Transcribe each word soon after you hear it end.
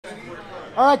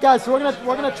All right, guys. So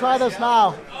we're gonna try this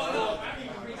now.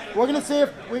 We're gonna see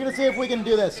if we can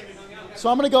do this. So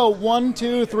I'm gonna go 1,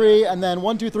 2, 3, and then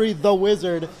 1, 2, 3, the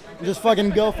wizard, and just fucking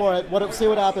go for it. See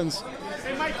what happens.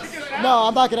 No,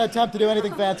 I'm not gonna attempt to do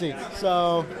anything fancy.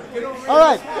 So, all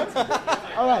right.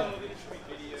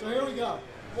 So here we go.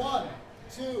 1,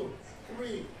 2,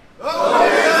 3.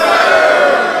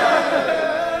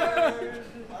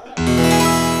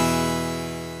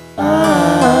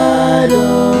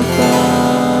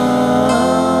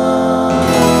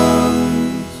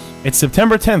 It's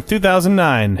September 10th,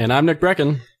 2009. And I'm Nick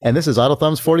Brecken. And this is Idle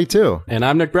Thumbs 42. And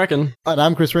I'm Nick Brecken. And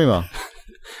I'm Chris Remo.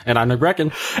 And I'm Nick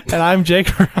Brecken. And I'm Jake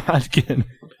Rodkin.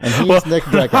 And he's Nick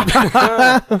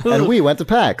Brecken. And we went to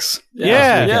PAX.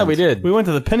 Yeah, we did. We went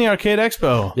to the Penny Arcade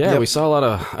Expo. Yeah, we saw a lot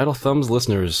of Idle Thumbs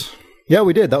listeners. Yeah,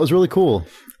 we did. That was really cool.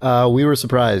 We were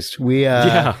surprised.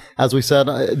 As we said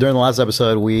during the last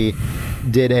episode, we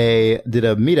did a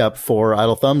meetup for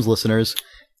Idle Thumbs listeners,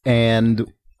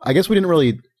 and I guess we didn't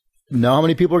really know how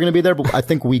many people were going to be there, but I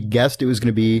think we guessed it was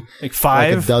going to be like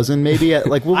 5, like a dozen, maybe.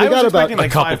 Like, well, we I got was about expecting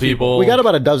like a couple 5 people. We got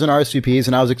about a dozen RSVPs,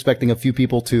 and I was expecting a few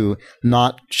people to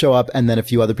not show up, and then a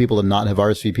few other people to not have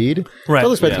RSVP'd. Right. So I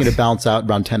was expecting it to bounce out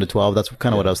around 10 to 12. That's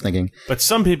kind of what I was thinking. But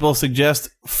some people suggest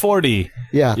 40,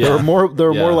 Yeah, there were more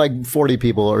like 40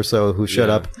 people or so who showed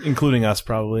up, including us,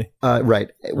 probably. Right.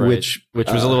 Which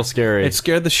was a little scary. It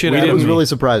scared the shit out it of me. was really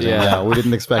surprising. Yeah, we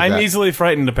didn't expect that. I'm easily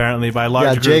frightened, apparently, by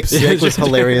large groups. Jake was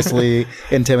hilariously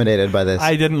intimidated by this.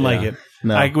 I didn't like it.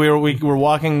 No. We were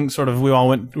walking sort of, we all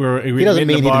went, he doesn't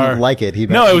mean he didn't like it.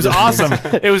 No, it was awesome.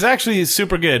 It was actually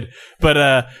super good.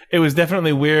 But it was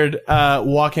definitely weird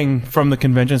walking from the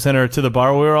convention center to the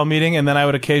bar where we were all meeting, and then I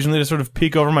would occasionally just sort of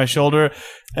peek over my shoulder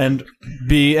and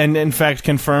in fact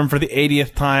confirm for the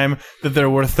 80th time that there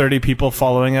were 30 people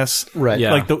following us. Right.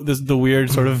 Yeah. Like the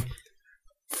weird sort of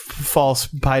false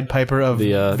Pied Piper of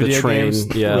video the train, games.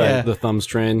 the Thumbs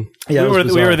train. Yeah, we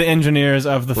were the engineers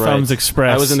of the Thumbs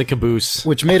Express. I was in the caboose,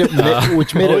 which made it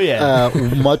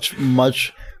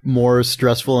much more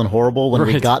stressful and horrible when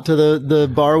we got to the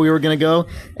bar we were going to go,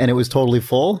 and it was totally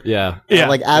full. Yeah.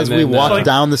 Like as we walked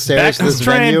down the stairs to this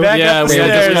venue, they were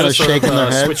just kind of shaking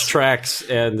their heads. Switch tracks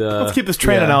and let's keep this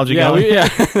train analogy going.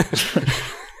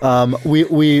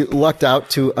 We lucked out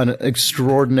to an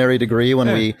extraordinary degree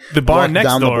when we the bar walked next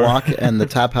down door. the block, and the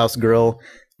Tap House Grill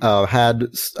had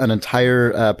an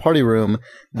entire party room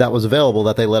that was available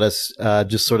that they let us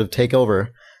just sort of take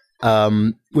over,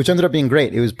 which ended up being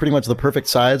great. It was pretty much the perfect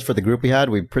size for the group we had.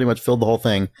 We pretty much filled the whole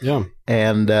thing. Yeah.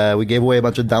 And we gave away a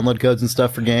bunch of download codes and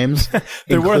stuff for games,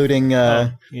 including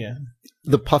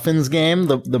the Puffins game,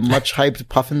 the much hyped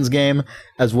Puffins game,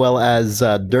 as well as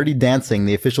Dirty Dancing,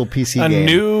 the official PC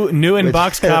game. A new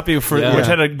in-box copy which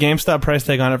had a GameStop price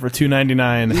tag on it for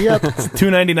 $2.99. Yep.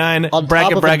 $2.99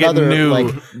 bracket another, new.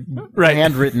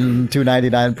 Handwritten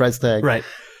 $2.99 price tag. Right.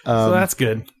 So that's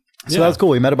good. So that's cool.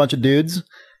 We met a bunch of dudes.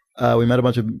 We met a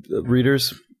bunch of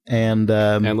readers and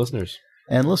listeners.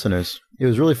 And listeners. It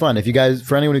was really fun. If you guys,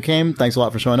 for anyone who came, thanks a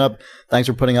lot for showing up. Thanks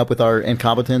for putting up with our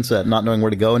incompetence at not knowing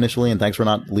where to go initially, and thanks for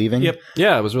not leaving. Yep.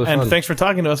 Yeah, it was really fun. And thanks for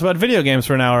talking to us about video games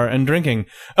for an hour and drinking.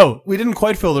 Oh, we didn't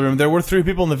quite fill the room. There were 3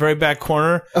 people in the very back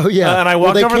corner. Oh, yeah. And I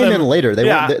walked over they came them. in later. They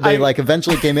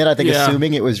eventually came in, I think,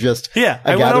 assuming it was just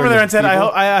I went over there and said,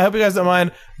 I hope you guys don't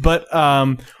mind, but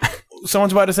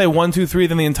someone's about to say 1, 2, 3,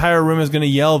 then the entire room is going to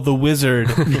yell the wizard,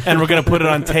 and we're going to put it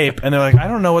on tape. And they're like, I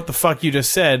don't know what the fuck you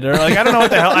just said. Or like, I don't know what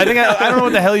the hell. I don't know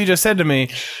what the hell you just said to me.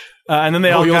 And then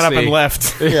they all got up and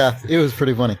left. Yeah, it was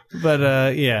pretty funny.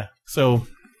 But so.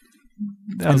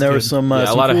 And there were some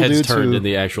a lot cool of heads dudes turned in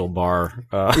the actual bar.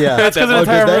 That's because the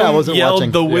entire room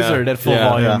yelled the wizard at full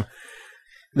volume. Yeah.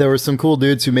 There were some cool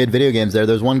dudes who made video games there.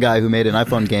 There's one guy who made an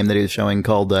iPhone game that he was showing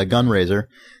called Gunraiser.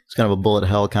 It's kind of a bullet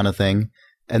hell kind of thing.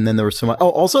 And then there was some. Oh,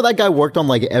 also that guy worked on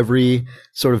like every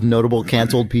sort of notable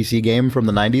canceled PC game from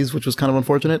the 90s, which was kind of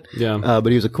unfortunate. Yeah. But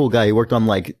he was a cool guy. He worked on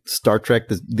like Star Trek,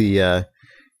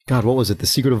 God, what was it? The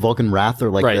Secret of Vulcan Wrath, or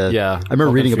like I remember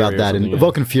Vulcan reading Fury about that in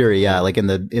Vulcan Fury. Yeah, like in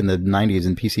the 90s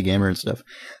in PC Gamer and stuff.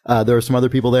 There were some other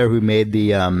people there who made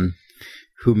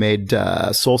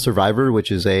Soul Survivor, which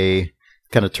is a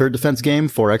kind of turd defense game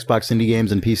for Xbox indie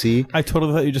games and PC. I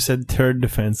totally thought you just said turd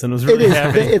defense and was really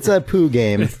happy. It's a poo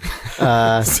game.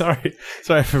 Sorry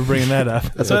for bringing that up.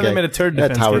 That's okay. They made a turd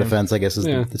defense. Tower game. defense, I guess, is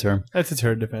the term. That's a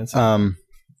turd defense. And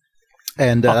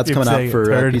that's coming out for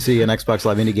PC and Xbox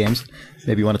Live Indie Games.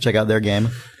 Maybe you want to check out their game.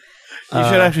 You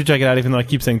should actually check it out, even though I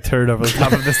keep saying turd over the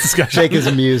top of this discussion. Jake is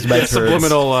amused by turds.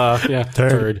 Subliminal,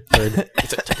 turd.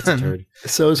 It's a turd.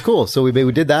 So it was cool. So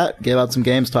we did that, gave out some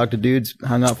games, talked to dudes,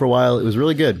 hung out for a while. It was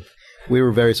really good. We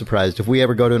were very surprised. If we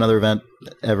ever go to another event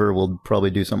ever, we'll probably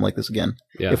do something like this again.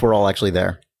 Yeah. If we're all actually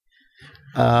there.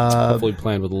 Hopefully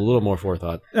planned with a little more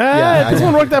forethought. Yeah, This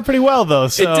one worked out pretty well, though.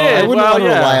 So It did. I wouldn't Well, want to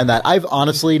yeah. rely on that. I've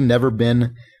honestly never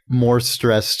been more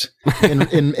stressed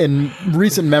in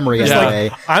recent memory anyway.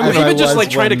 I'm as gonna- I Even just was like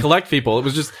trying to when- collect people. It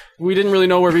was just, we didn't really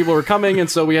know where people were coming, and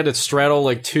so we had to straddle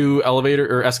like 2 elevator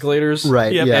or escalators.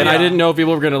 Right, Yep, yeah. And I didn't know if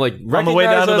people were going to like on the way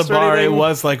down to recognize the us or bar, it anything.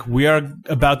 was like, we are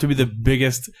about to be the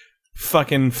biggest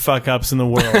fucking fuck ups in the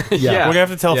world. Yeah. We're gonna have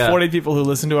to tell Yeah. 40 people who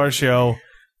listen to our show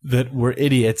that we're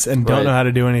idiots and don't Right. know how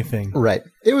to do anything. Right.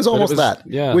 It was almost was- that.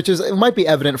 yeah. Which is, it might be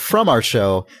evident from our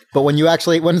show, but when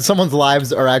someone's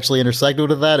lives are actually intersected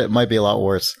with that, it might be a lot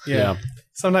worse. Yeah.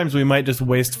 Sometimes we might just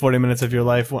waste 40 minutes of your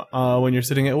life when you're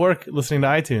sitting at work listening to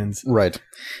iTunes. Right.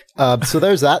 So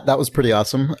there's that. That was pretty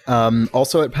awesome.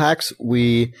 Also at PAX,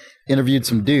 we interviewed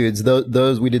some dudes.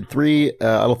 Those we did 3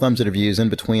 Idle Thumbs interviews in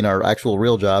between our actual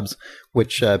real jobs,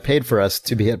 which paid for us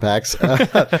to be at PAX,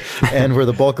 and were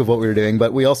the bulk of what we were doing.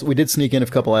 But we did sneak in a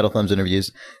couple Idle Thumbs interviews.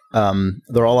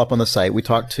 They're all up on the site. We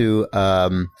talked to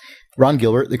Ron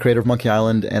Gilbert, the creator of Monkey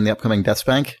Island and the upcoming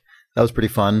Deathspank. That was pretty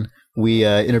fun. We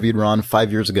interviewed Ron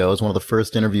 5 years ago. It was one of the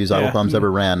first interviews Idle Thumbs ever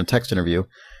ran, a text interview.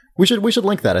 We should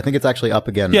link that. I think it's actually up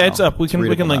again. Yeah, now. it's up. We can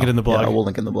readable link now. it in the blog. Yeah, we'll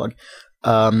link it in the blog.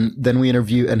 Then we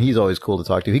interview, and he's always cool to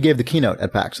talk to. He gave the keynote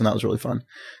at PAX, and that was really fun.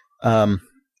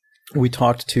 We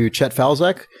talked to Chet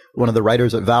Falzak, one of the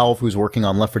writers at Valve, who's working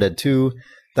on Left 4 Dead 2.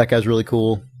 That guy's really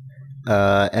cool.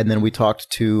 And then we talked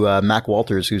to Mac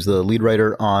Walters, who's the lead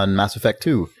writer on Mass Effect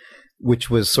 2, which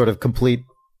was sort of complete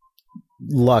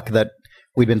luck that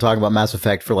we'd been talking about Mass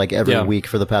Effect for like every week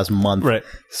for the past month. Right.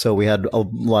 So we had a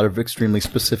lot of extremely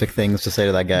specific things to say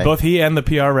to that guy. Both he and the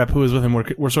PR rep who was with him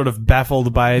were sort of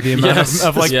baffled by the amount Yes.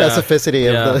 of like, Yeah. Specificity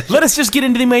Yeah. of the... let us just get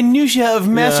into the minutia of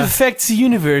Mass Effect's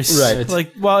universe. Right.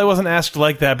 Like, well, it wasn't asked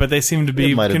like that, but they seemed to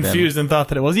be It might have confused and thought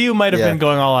that it was. You might have Yeah. been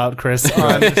going all out, Chris.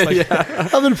 On just like,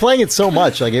 I've been playing it so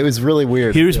much. Like, it was really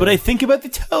weird. here's what I think about the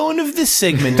tone of this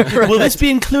segment. Will this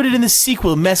be included in the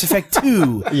sequel, Mass Effect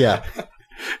 2? Yeah.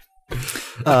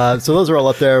 So those are all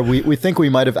up there. We think we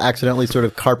might have accidentally sort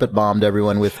of carpet bombed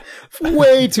everyone with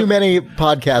way too many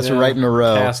podcasts right in a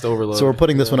row. Cast overload. So we're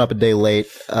putting this one up a day late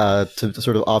to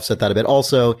sort of offset that a bit.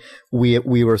 Also, we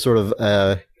were sort of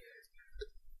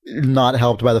not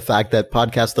helped by the fact that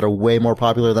podcasts that are way more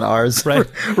popular than ours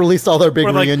released all their big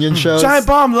We're like, reunion shows. Giant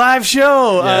Bomb live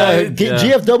show.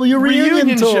 GFW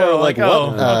reunion tour. show. Like, oh,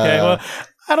 what? okay. Well,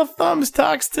 Idle Thumbs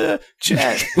talks to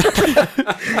Chet.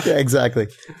 Yeah, exactly.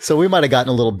 So we might have gotten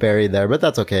a little buried there, but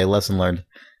that's okay. Lesson learned.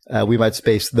 We might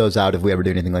space those out if we ever do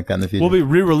anything like that in the future. We'll be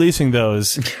re-releasing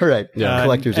those. Right. Yeah.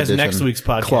 Collector's as edition. next week's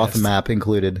podcast. Cloth map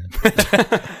included.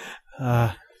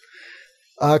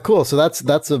 Cool. So that's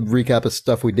a recap of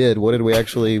stuff we did. What did we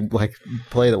actually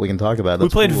play that we can talk about? We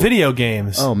That's played cool. video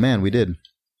games. Oh man, we did.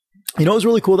 You know what was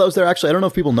really cool that was there? Actually, I don't know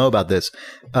if people know about this.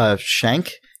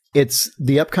 Shank. It's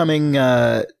the upcoming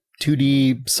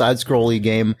 2D side-scrolly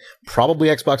game. Probably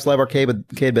Xbox Live Arcade, but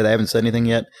they haven't said anything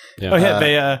yet. Yeah. Oh yeah,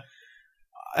 they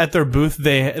at their booth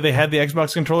they had the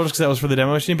Xbox controllers because that was for the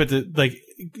demo machine, but like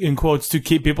in quotes to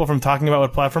keep people from talking about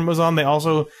what platform it was on, they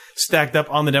also stacked up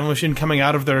on the demo machine coming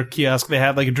out of their kiosk. They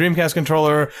had like a Dreamcast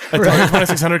controller, a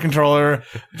 2600 controller.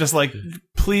 Just like,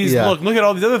 please look at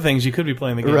all these other things you could be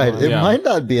playing the game. Right. on. It Yeah. might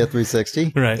not be a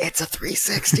 360. Right. It's a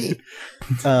 360.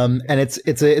 And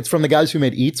it's from the guys who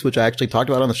made Eats, which I actually talked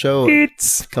about on the show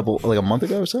It's a month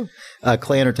ago or so.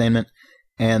 Clay Entertainment.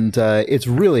 And it's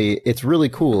really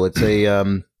cool. It's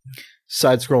a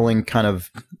side-scrolling kind of,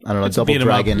 I don't know, Double beat 'em up.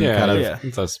 Dragon kind of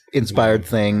It's us. inspired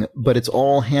thing, but it's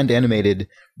all hand animated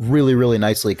really, really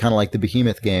nicely, kind of like the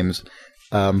Behemoth games,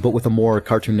 but with a more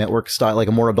Cartoon Network style, like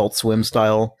a more Adult Swim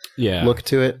style look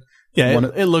to it. Yeah,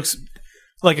 One- it looks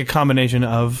like a combination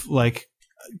of like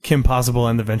Kim Possible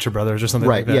and the Venture Brothers or something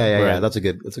Right. like that. Yeah. Right. That's a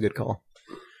good call.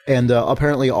 And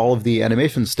apparently, all of the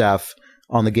animation staff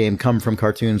on the game come from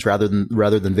cartoons rather than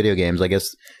video games. I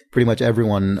guess pretty much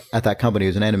everyone at that company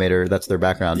who's an animator, that's their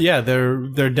background. Yeah,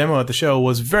 their demo at the show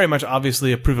was very much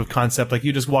obviously a proof of concept. Like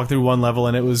you just walk through one level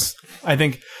and it was, I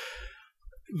think,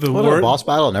 the Well, word boss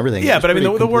battle and everything. Yeah, It was but I mean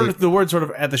pretty complete. the word sort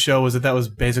of at the show was that was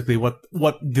basically what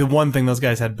the one thing those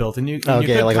guys had built, and you Okay,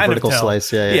 could like a kind of vertical tell.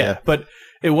 slice. Yeah. But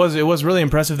it was really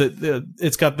impressive that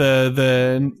it's got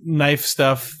the knife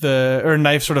stuff, or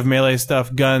knife sort of melee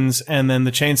stuff, guns, and then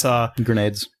the chainsaw.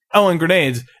 Grenades. Oh, and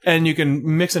grenades, and you can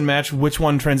mix and match which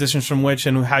one transitions from which,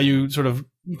 and how you sort of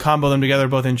combo them together,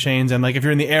 both in chains. And like if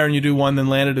you're in the air and you do one, then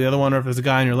land it to the other one, or if there's a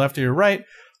guy on your left or your right,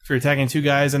 if you're attacking two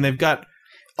guys, and they've got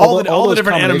all the those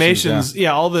different combinations, animations.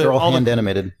 Yeah, all They're all the hand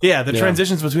animated. yeah, the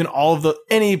transitions between all of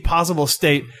any possible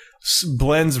state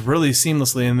blends really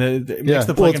seamlessly, and it makes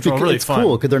the play control really it's fun.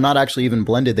 cool because they're not actually even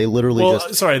blended. They literally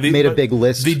made a big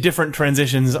list. The different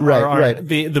transitions Right.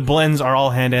 The blends are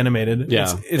all hand animated.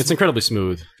 Yeah, it's incredibly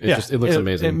smooth. It looks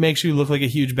amazing. It makes you look like a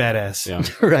huge badass. Yeah.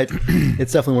 Right.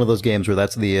 It's definitely one of those games where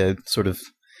that's the sort of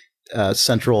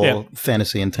central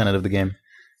fantasy and tenet of the game.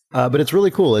 But it's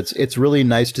really cool. It's really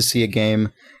nice to see a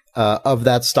game of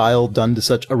that style done to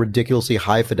such a ridiculously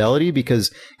high fidelity,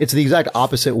 because it's the exact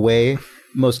opposite way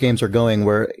most games are going,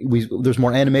 where there's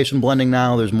more animation blending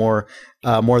now. There's more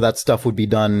of that stuff would be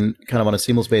done kind of on a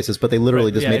seamless basis, but they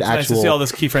literally just made it's actual nice to see all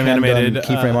this keyframe animated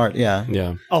keyframe art.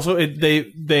 Yeah. Also,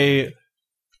 they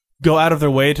go out of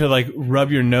their way to like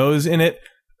rub your nose in it.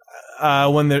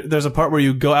 When there's a part where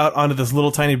you go out onto this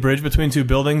little tiny bridge between two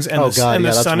buildings, and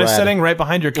the sun is setting right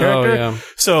behind your character. Oh, yeah.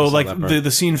 So like the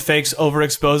scene fakes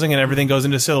overexposing and everything goes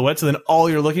into silhouette. So then all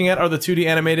you're looking at are the 2D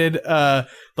animated,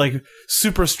 like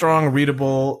super strong,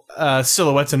 readable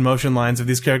silhouettes and motion lines of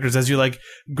these characters as you like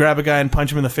grab a guy and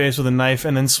punch him in the face with a knife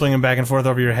and then swing him back and forth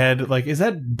over your head. Like, is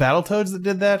that Battletoads that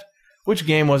did that? Which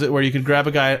game was it where you could grab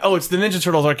a guy? Oh, it's the Ninja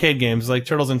Turtles arcade games, like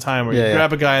Turtles in Time, where you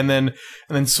grab a guy and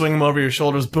then swing him over your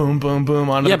shoulders, boom, boom, boom,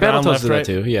 onto the ground, left, right.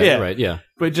 Too. Yeah, right. Yeah,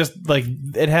 but just like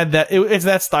it had that, it's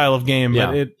that style of game,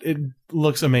 but it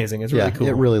looks amazing. It's really cool.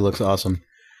 It really looks awesome.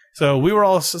 So we were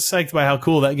all psyched by how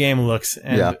cool that game looks,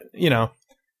 and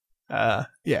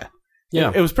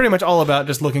It was pretty much all about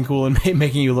just looking cool and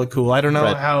making you look cool. I don't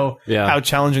know how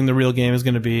challenging the real game is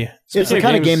going to be. It's the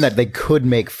kind of game that they could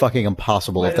make fucking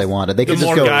impossible if they wanted. They could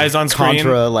just go guys on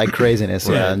Contra like craziness,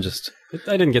 and just.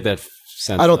 I didn't get that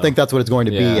sense. I don't think that's what it's going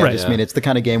to be. I just mean it's the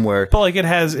kind of game where, but like it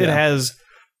has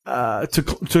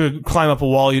to climb up a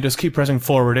wall. You just keep pressing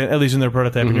forward, at least in their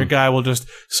prototype, and your guy will just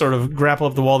sort of grapple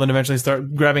up the wall, then eventually start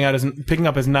picking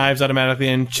up his knives automatically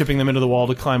and chipping them into the wall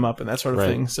to climb up and that sort of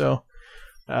thing. So.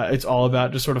 It's all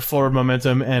about just sort of forward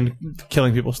momentum and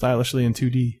killing people stylishly in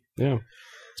 2D. Yeah.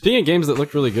 Speaking of games that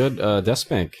looked really good,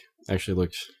 Deathspank actually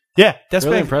looked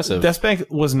really impressive. Deathspank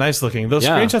was nice looking. Those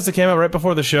screenshots that came out right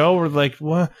before the show were like,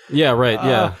 what? Yeah,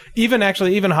 right, Even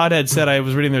Hothead said, I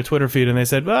was reading their Twitter feed, and they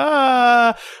said,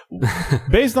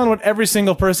 based on what every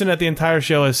single person at the entire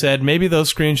show has said, maybe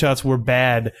those screenshots were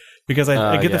bad. Because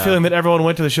I get the feeling that everyone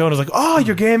went to the show and was like, "Oh,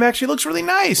 your game actually looks really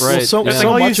nice." Right. So much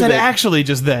you said actually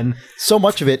just then. So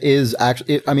much of it is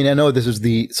actually. I mean, I know this is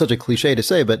such a cliche to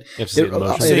say, but it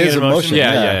is emotion.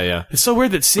 Yeah. It's so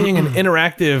weird that seeing an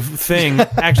interactive thing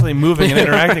actually moving and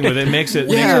interacting with it makes it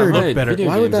look better.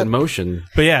 Why would that emotion?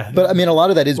 But I mean, a lot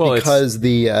of that is because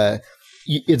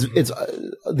it's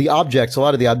the objects. A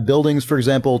lot of the buildings, for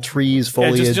example, trees,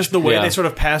 foliage. Just the way they sort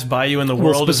of pass by you in the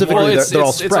world. Specifically, they're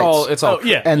all sprites. It's all.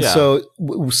 And so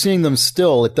seeing them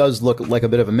still, it does look like a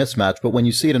bit of a mismatch. But when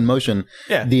you see it in motion,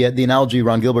 the analogy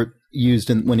Ron Gilbert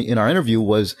used in our interview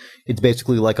was it's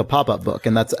basically like a pop-up book,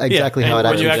 and that's exactly how it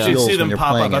actually feels when you're playing it. When you actually see them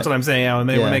pop up, that's what I'm saying.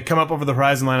 When they come up over the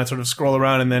horizon line and sort of scroll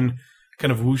around and then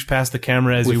kind of whoosh past the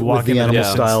camera as you walk with the into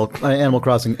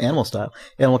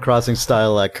Animal Crossing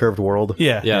style curved world.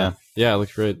 Yeah, it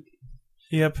looks great.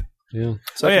 Yep. Yeah.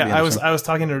 So I was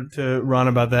talking to Ron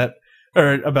about that,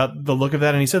 or about the look of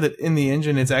that, and he said that in the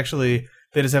engine it's actually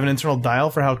they just have an internal dial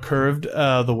for how curved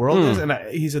the world is, and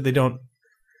he said they don't.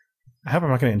 I hope I'm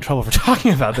not getting in trouble for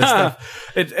talking about this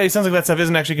stuff. It sounds like that stuff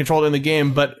isn't actually controlled in the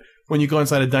game, but when you go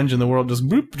inside a dungeon, the world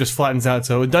just flattens out.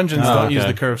 So dungeons don't use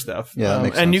the curve stuff. Yeah, that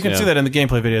makes sense. And you can see that in the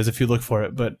gameplay videos if you look for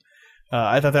it. But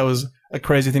I thought that was a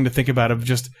crazy thing to think about. Of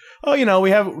just we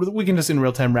can just in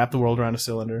real time wrap the world around a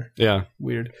cylinder. Yeah,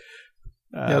 weird.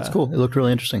 It's cool. It looked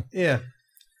really interesting. Yeah.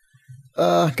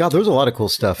 God, there was a lot of cool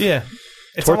stuff. Yeah.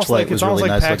 Torchlight was really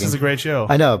nice. PAX is a great show.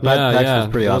 I know. PAX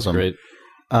was pretty awesome. Great.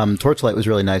 Torchlight was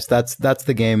really nice. That's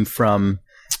the game from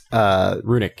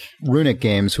Runic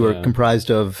Games, who are comprised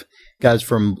of guys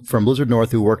from Blizzard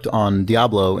North who worked on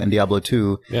Diablo and Diablo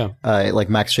 2, like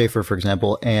Max Schaefer, for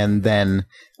example, and then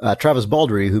Travis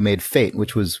Baldry, who made Fate,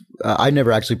 which was I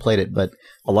never actually played it, but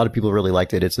a lot of people really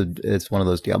liked it. It's one of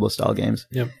those Diablo style games.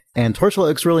 Yep. And Torchlight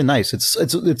looks really nice.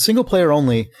 It's single player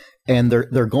only, and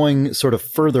they're going sort of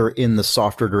further in the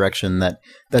softer direction that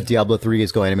Diablo 3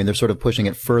 is going. I mean, they're sort of pushing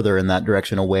it further in that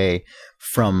direction away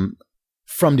from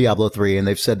Diablo 3, and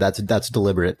they've said that's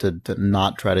deliberate to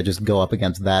not try to just go up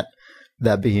against that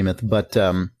behemoth. But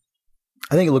I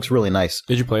think it looks really nice.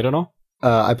 Did you play it at all?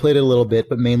 I played it a little bit,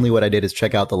 but mainly what I did is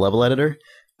check out the level editor.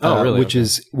 Really? Which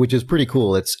is pretty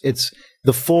cool. It's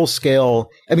the full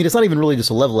scale. I mean, it's not even really just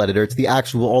a level editor. It's the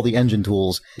actual all the engine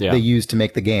tools they use to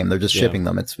make the game. They're just shipping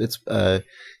them. It's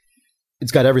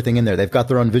got everything in there. They've got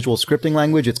their own visual scripting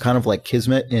language. It's kind of like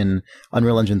Kismet in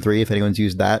Unreal Engine 3, if anyone's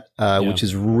used that, which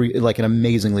is like an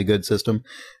amazingly good system.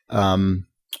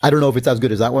 I don't know if it's as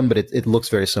good as that one, but it looks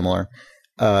very similar.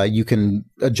 You can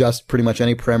adjust pretty much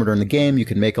any parameter in the game. You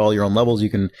can make all your own levels. You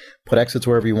can put exits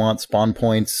wherever you want, spawn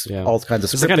points, all kinds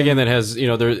of. It's the kind of game that has,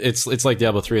 it's like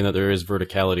Diablo 3 in that there is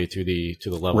verticality to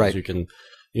the levels. Right. You can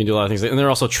do a lot of things, and there are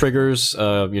also triggers,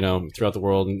 throughout the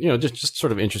world, and just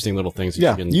sort of interesting little things.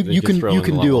 That you can do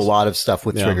a levels. lot of stuff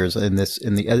with triggers in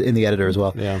the editor as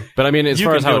well. Yeah, but I mean, as you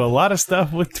far can as how do a lot of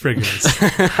stuff with triggers.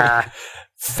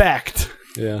 Fact.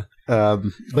 yeah.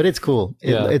 But it's cool.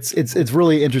 Yeah. It's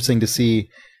really interesting to see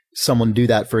someone do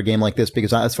that for a game like this,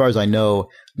 because as far as I know,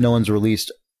 no one's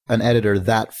released an editor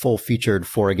that full featured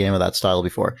for a game of that style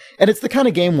before. And it's the kind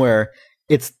of game where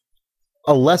it's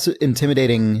a less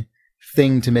intimidating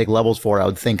thing to make levels for, I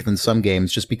would think, than some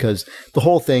games, just because the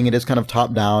whole thing, it is kind of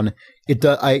top down.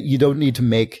 You don't need to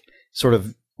make sort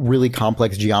of really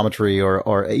complex geometry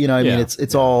or I mean,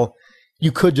 it's all,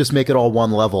 you could just make it all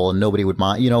one level and nobody would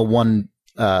mind, one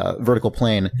vertical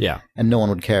plane, and no one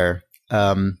would care.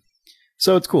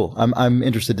 So it's cool. I'm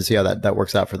interested to see how that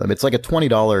works out for them. It's like a $20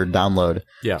 download.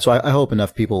 Yeah. So I hope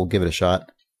enough people give it a shot.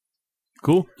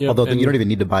 Cool. Yeah, although you don't even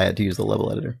need to buy it to use the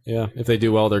level editor. Yeah. If they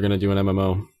do well, they're going to do an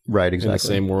MMO. Right. Exactly. In the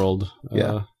same world.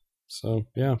 Yeah. So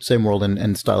yeah. Same world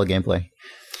and style of gameplay.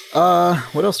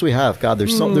 What else do we have? God,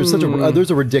 there's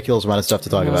a ridiculous amount of stuff to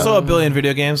talk about. So a billion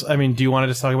video games. I mean, do you want to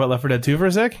just talk about Left 4 Dead 2 for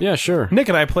a sec? Yeah, sure. Nick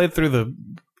and I played through the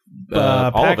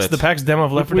all of it. The PAX demo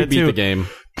of Left 4 Dead 2. We beat the game.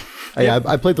 Yeah,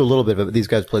 I played through a little bit of it, but these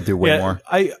guys played through way more.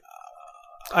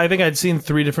 I think I'd seen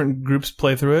 3 different groups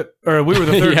play through it, or we were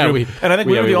the third group, and I think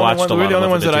we were the only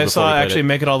ones that I saw actually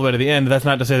make it all the way to the end. That's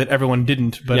not to say that everyone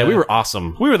didn't, but we were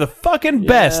awesome. We were the fucking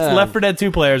best Left 4 Dead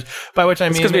 2 players. By which I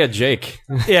mean, because we had Jake.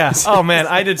 Yeah. Oh man,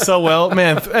 I did so well,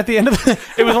 man. At the end of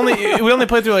we only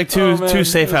played through like two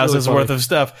safe houses worth of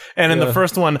stuff, and in the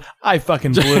first one, I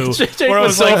fucking blew. Jake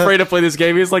was so afraid to play this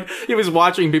game. He was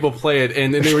watching people play it,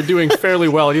 and they were doing fairly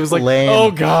well. And he was like, Lame.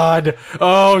 "Oh god,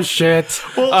 oh shit,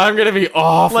 I'm gonna be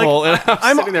awful." And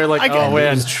I'm sitting there like, "Oh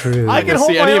man, it's true. I can hold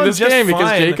see my any own of this just game because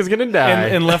fine Jake is gonna die."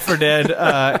 in Left 4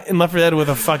 Dead, with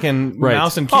a fucking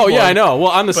mouse and keyboard. Oh yeah, I know.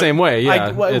 Well, I'm the same way.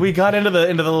 Yeah, we got into the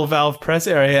little Valve press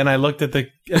area, and I looked at the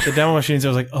demo machines. I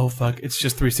was like, "Oh fuck, it's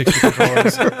just 360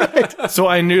 controllers." Right. So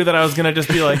I knew that I was gonna just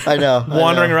be like,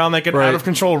 wandering around like an out of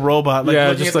control robot, like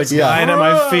looking at the sky and at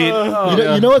my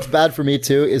feet. You know what's bad for me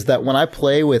too is that when I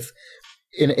play with.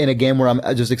 In a game where I'm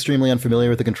just extremely unfamiliar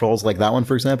with the controls, like that one,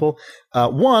 for example,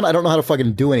 one, I don't know how to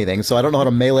fucking do anything, so I don't know how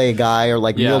to melee a guy or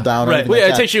like kneel down. Or anything like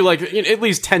it takes you like at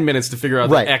least 10 minutes to figure out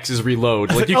that X is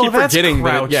reload. Like you keep that's forgetting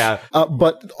crouch. that.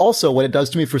 But also, what it does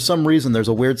to me, for some reason, there's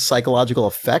a weird psychological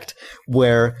effect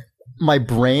where my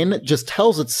brain just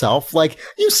tells itself, like,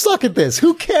 you suck at this.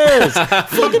 Who cares?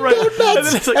 Fucking go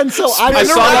nuts. And so I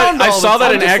saw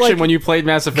that in action when you played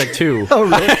Mass Effect 2. Oh,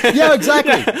 really? Yeah,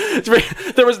 exactly.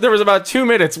 There was about 2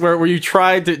 minutes where you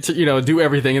tried to do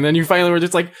everything, and then you finally were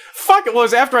just like, fuck it. Well, it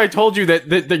was after I told you that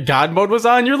the God mode was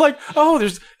on. You're like, oh,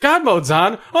 there's God mode's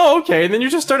on. Oh, okay. And then you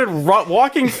just started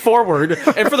walking forward,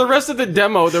 and for the rest of the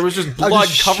demo, there was just blood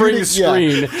covering the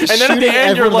screen. And then at the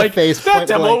end, you're like, that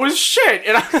demo was shit.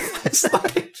 And I was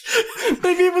like,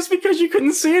 maybe it was because you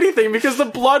couldn't see anything because the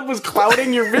blood was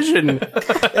clouding your vision.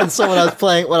 And so when I was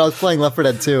playing Left 4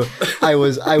 Dead 2, I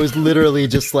was literally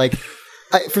just like,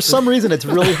 for some reason, it's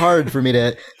really hard for me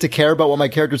to care about what my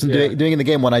character's doing in the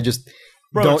game when I just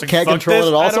can't control it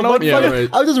at all. So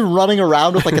I was just running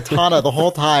around with like a katana the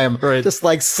whole time, just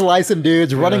like slicing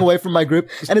dudes, running away from my group.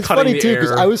 And it's funny too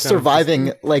because I was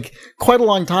surviving like quite a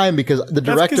long time because the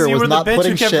director was not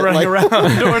putting shit like around.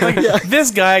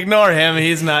 This guy, ignore him.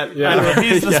 He's not.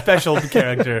 He's the special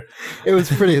character. It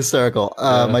was pretty hysterical.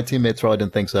 My teammates probably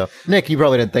didn't think so. Nick, you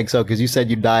probably didn't think so because you said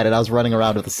you died and I was running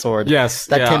around with a sword. Yes,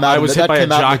 that came out. I was hit by a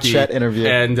jockey in the Chet interview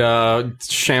and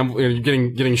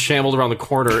getting shambled around the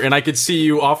corner, and I could see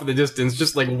you off in the distance,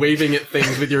 just like waving at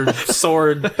things with your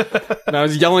sword, and I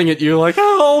was yelling at you like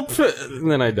help, and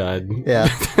then I died. Yeah,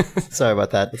 sorry about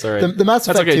that. That's all right. The Mass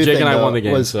Effect 2 Jake thing, and I though, won the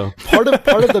game. Was so part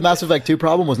of the Mass Effect 2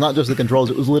 problem was not just the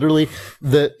controls; it was literally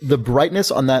the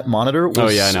brightness on that monitor.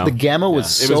 Was, I know. The gamma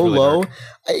was so really low. Dark.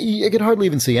 I could hardly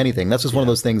even see anything. That's just one of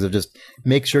those things of just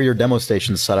make sure your demo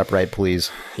station's set up right,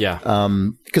 please. Yeah.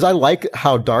 Because I like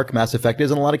how dark Mass Effect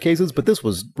is in a lot of cases, but this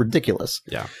was ridiculous.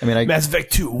 Yeah. I mean, Mass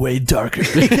Effect 2 way darker.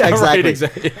 Yeah, exactly.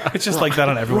 Exactly. Yeah. It's just like that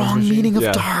on everyone's Wrong machine. meaning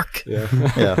of dark. Yeah.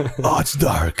 Yeah. Oh, it's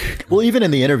dark. Well, even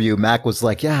in the interview, Mac was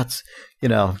like, "Yeah, it's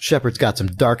Shepard's got some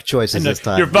dark choices this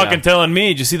time." You're fucking telling me.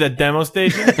 Did you see that demo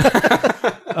station?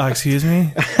 Excuse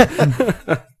me.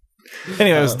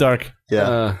 Anyway, it was dark.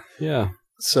 Yeah. Yeah.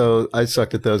 So I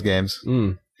sucked at those games.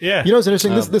 Yeah. You know what's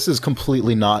interesting? This is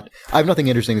completely not. I have nothing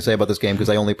interesting to say about this game because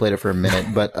I only played it for a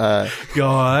minute. But Go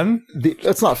on.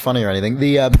 it's not funny or anything.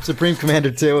 The Supreme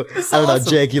Commander 2. I don't know,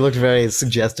 Jake. You looked very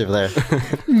suggestive there.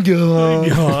 Go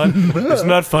on. It's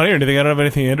not funny or anything. I don't have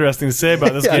anything interesting to say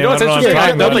about this game. You know what's I don't know interesting? what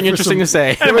I I'm have talking nothing about. interesting to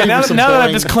say. Anyway, now some that I've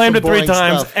boring- just claimed it some 3 boring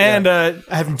times, stuff, and I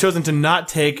have chosen to not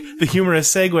take the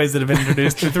humorous segues that have been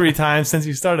introduced 3 times since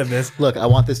you started this. Look, I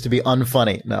want this to be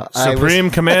unfunny. No, Supreme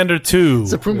Commander 2.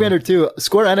 Supreme Commander 2.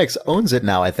 Square Enix owns it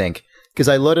now, I think, because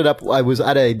I loaded up. I was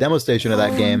at a demo station of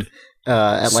that game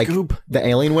at like Scoop. the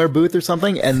Alienware booth or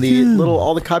something, and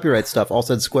all the copyright stuff all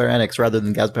said Square Enix rather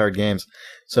than Gas Powered Games.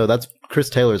 So that's Chris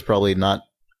Taylor's probably not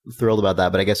thrilled about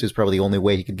that, but I guess it was probably the only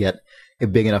way he could get a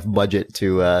big enough budget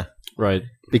to Right.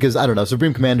 because I don't know,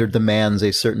 Supreme Commander demands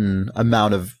a certain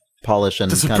amount of polish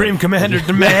and The Supreme Commander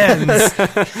demands.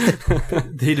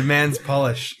 He demands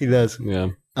polish. he does. Yeah.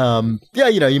 Yeah,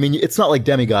 you know, you mean it's not like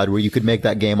Demigod where you could make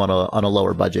that game on a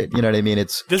lower budget. You know what I mean?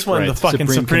 It's This one, Right. the fucking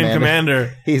Supreme Supreme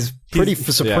Commander. he's pretty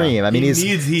supreme. I mean,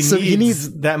 he he needs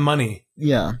that money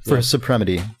for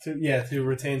supremacy. to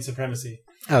retain supremacy.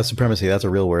 Supremacy. That's a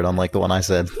real word, unlike the one I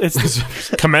said. It's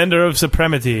the Commander of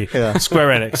Supremacy. Yeah. Square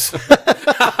Enix.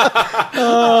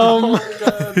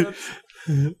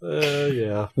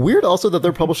 Yeah. Weird also that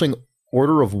they're publishing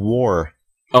Order of War.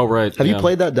 Oh, right. Have you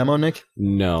played that demo, Nick?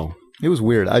 No. It was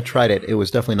weird. I tried it. It was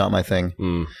definitely not my thing.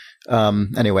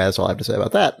 Anyway, that's all I have to say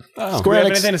about that. Do you Square have Enix.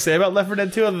 anything to say about Left 4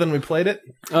 Dead 2 other than we played it?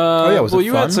 yeah, was well, it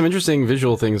you fun? had some interesting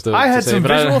visual things to I had to say, some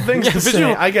but visual things to say,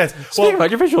 I guess. Speaking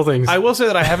about your visual things. I will say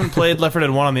that I haven't played Left 4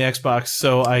 Dead 1 on the Xbox,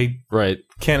 so I right.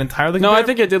 can't entirely No, compare. I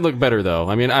think it did look better, though.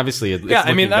 I mean, obviously, it's Yeah,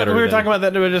 I mean, better we were than- talking about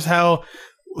that, just how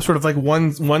sort of like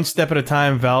one step at a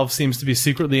time, Valve seems to be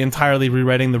secretly entirely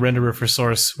rewriting the renderer for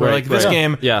Source. Where Right, like this right.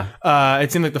 game, Yeah.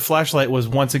 it seemed like the flashlight was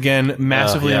once again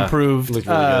massively yeah. improved. Looked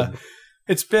really good.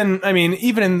 It's been, I mean,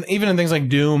 even in things like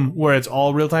Doom, where it's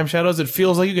all real time shadows, it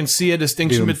feels like you can see a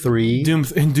distinction Doom 3.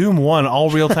 in Doom 1, all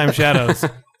real time shadows.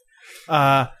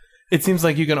 It seems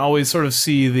like you can always sort of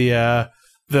see the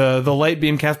light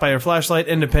beam cast by your flashlight,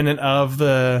 independent of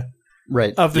the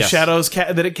Right. Yes. shadows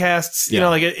shadows that it casts. You Yeah. know,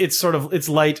 like it's sort of it's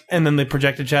light, and then the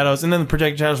projected shadows, and then the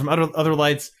projected shadows from other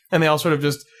lights, and they all sort of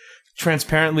just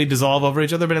transparently dissolve over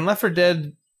each other. But in Left 4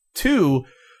 Dead 2,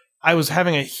 I was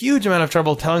having a huge amount of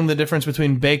trouble telling the difference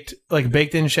between baked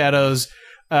in shadows,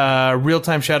 real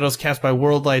time shadows cast by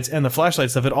world lights, and the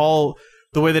flashlight stuff. It all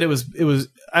the way that it was.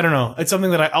 I don't know. It's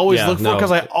something that I always Yeah, look for no.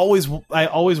 because I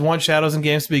always want shadows in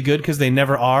games to be good because they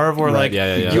never are. Or Right, like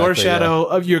yeah, yeah, your exactly, shadow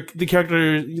of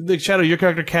the shadow your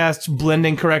character casts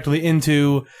blending correctly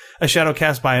into a shadow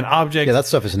cast by an object. Yeah, that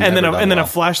stuff is and then never done a well.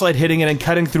 flashlight hitting it and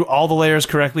cutting through all the layers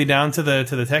correctly down to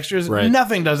the textures. Right.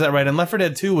 Nothing does that right. And Left 4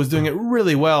 Dead 2 was doing it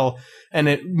really well, and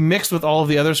it mixed with all of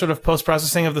the other sort of post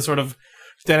processing of the sort of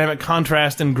dynamic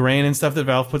contrast and grain and stuff that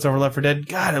Valve puts over Left 4 Dead.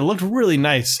 God, it looked really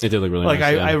nice. It did look really Like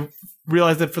nice. I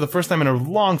realized that for the first time in a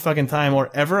long fucking time or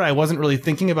ever, I wasn't really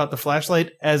thinking about the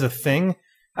flashlight as a thing.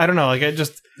 I don't know, like I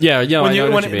just yeah, when I know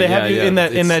what you mean. they have Yeah, you in yeah.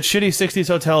 that shitty 60s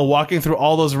hotel walking through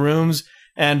all those rooms,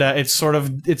 and it's sort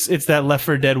of it's that Left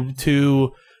 4 Dead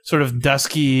 2 sort of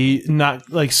dusky,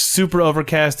 not like super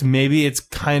overcast. Maybe it's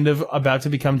kind of about to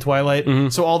become Twilight. Mm-hmm.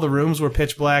 So all the rooms were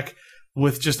pitch black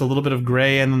with just a little bit of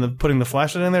gray, and then putting the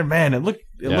flashlight in there. Man, it looked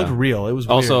real. It was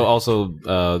weird. Also,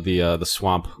 the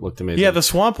swamp looked amazing. Yeah, the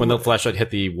swamp. when the flashlight hit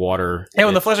the water. Yeah,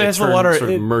 when the flashlight hits the water, sort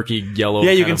of it- murky yellow.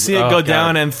 yeah, you kind can of- see it oh, go God.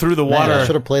 down and through the Man, water. I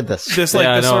should have played this. Just like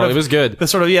Yeah, the no, sort of it was good. The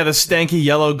sort of the stanky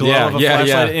yellow glow Yeah, of a yeah,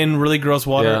 flashlight yeah. in really gross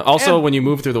water. Yeah. Also, And- when you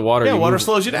move through the water, Yeah, you water move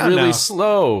slows you down really now.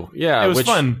 slow. Yeah, It was which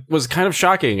fun. was kind of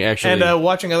shocking, actually. And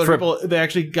watching other For- people, they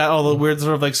actually got all the weird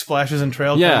sort of like splashes and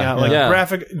trails Yeah, coming out. Like yeah.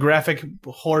 graphic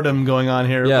whoredom going on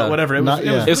here. Yeah. But whatever. It was, Not- it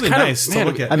yeah. was It's really kind of- nice man,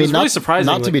 to look at. I mean, It's really surprising,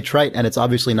 not to like- be trite, and it's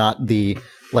obviously not the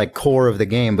like core of the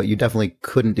game, but you definitely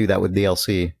couldn't do that with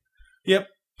DLC. Yep.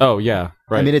 oh yeah,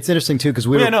 right. I mean, it's interesting too because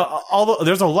we were Yeah, no, although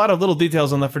there's a lot of little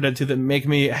details on Left 4 Dead 2 that make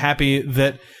me happy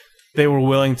that they were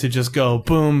willing to just go,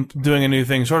 boom, doing a new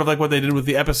thing. Sort of like what they did with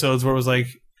the episodes where it was like,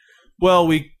 well,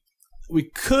 we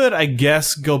could, I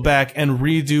guess, go back and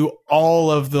redo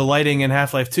all of the lighting in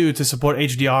Half-Life 2 to support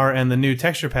HDR and the new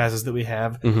texture passes that we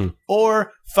have. Mm-hmm.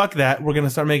 Or, fuck that, we're going to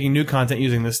start making new content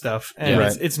using this stuff. And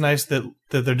Yeah. it's nice that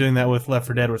they're doing that with Left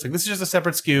 4 Dead, where it's like, this is just a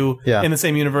separate SKU Yeah. in the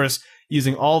same universe,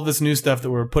 using all of this new stuff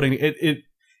that we're putting. Yep.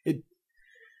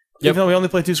 Even though we only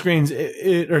play 2 screens,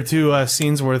 or 2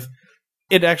 scenes worth,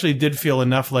 it actually did feel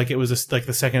enough like it was like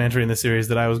the second entry in the series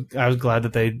that I was glad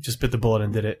that they just bit the bullet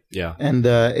and did it. yeah. And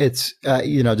it's,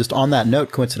 just on that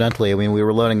note, coincidentally, I mean, we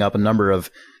were loading up a number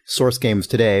of Source games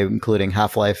today, including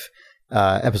Half-Life,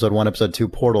 Episode 1, Episode 2,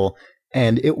 Portal.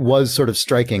 And it was sort of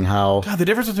striking how. God, the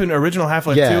difference between original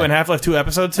Half-Life 2 and Half-Life 2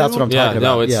 Episode 2. That's what I'm talking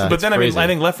about. But then, crazy. I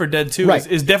think Left 4 Dead 2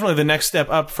 is definitely the next step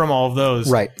up from all of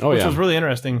those. Right. Which was really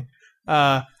interesting.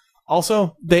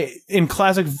 Also, they in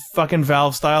classic fucking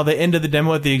Valve style, they ended the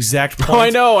demo at the exact point. I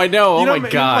know. Oh You know my what I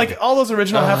mean? god! Like all those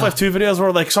original Half-Life 2 videos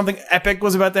where like something epic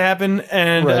was about to happen,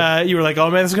 and you were like,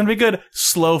 "Oh man, this is gonna be good."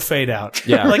 Slow fade out.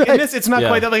 Yeah. Like in this, it's not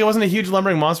quite that. Like it wasn't a huge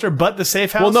lumbering monster, but the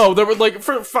safe house. Well, no, there were like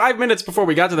for 5 minutes before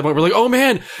we got to the point, we're like, "Oh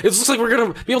man, it looks like we're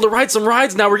gonna be able to ride some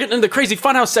rides now. We're getting into the crazy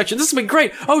funhouse section. This has been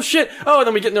great. Oh shit! Oh, and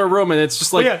then we get in our room, and it's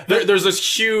just like there's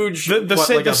this huge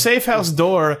the safe house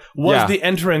door was the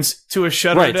entrance to a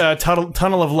shuttered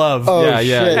tunnel of love. Oh,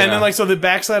 shit. And then, like, so the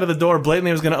backside of the door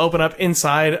blatantly was going to open up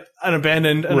inside an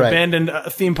abandoned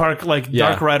theme park, like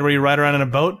dark ride where you ride around in a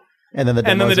boat. And then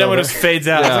the demo just fades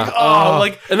out. It's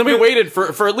like, and then we waited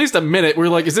for at least a minute. We were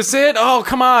like, "Is this it? Oh,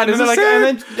 come on! Is this it?"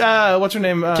 And then what's her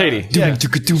name? Katie. Yeah.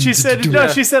 She said, "No."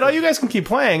 She said, "Oh, you guys can keep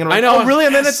playing." And we're like, I know. "Oh, really?"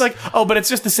 And then it's like, "Oh, but it's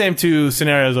just the same 2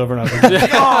 scenarios over and over." But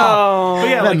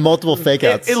yeah, like, multiple fake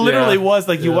outs. It literally was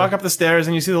like you walk up the stairs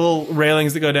and you see the little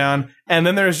railings that go down, and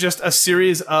then there's just a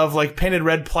series of like painted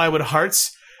red plywood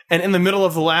hearts. And in the middle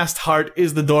of the last heart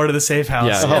is the door to the safe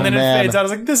house. Yeah. And then it fades out. I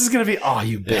was like, this is going to be,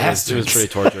 you bastard. It was pretty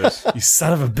torturous. You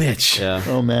son of a bitch. Yeah.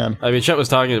 Oh, man. I mean, Chet was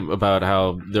talking about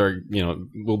how there,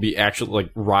 will be actual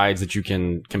like rides that you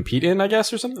can compete in, I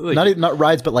guess, or something. Like, not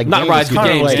rides, but like not games. rides,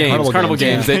 but games, carnival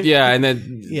games. Yeah. And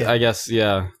then I guess,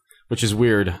 which is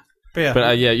weird.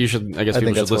 But you should. I guess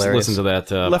people should listen to that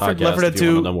podcast Left 4 Dead if you want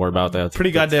 2, to know more about that.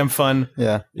 Pretty goddamn fun.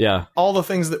 Yeah. All the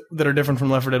things that are different from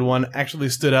Left 4 Dead 1 actually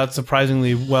stood out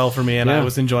surprisingly well for me, and I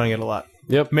was enjoying it a lot.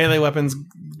 Yep. Melee weapons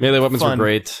were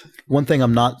great. One thing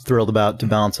I'm not thrilled about to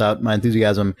balance out my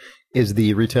enthusiasm is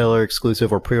the retailer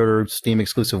exclusive or pre-order Steam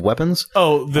exclusive weapons.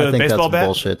 Oh, the I think baseball that's bat?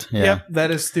 bullshit. Yeah. Yep,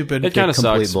 that is stupid. It kind of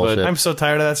sucks, bullshit. but I'm so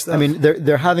tired of that stuff. I mean,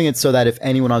 they're having it so that if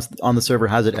anyone on the server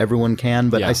has it, everyone can,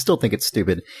 but I still think it's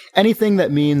stupid. Anything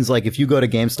that means, like, if you go to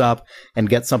GameStop and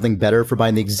get something better for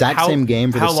buying the exact same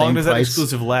game for the same price. How long does that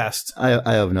exclusive last?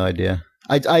 I have no idea.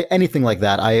 Anything like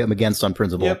that, I am against on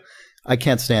principle. Yep. I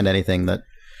can't stand anything that...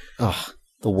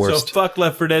 the worst. So fuck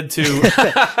Left 4 Dead 2.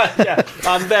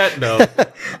 On that note.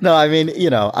 No, I mean,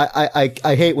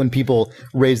 I hate when people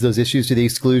raise those issues to the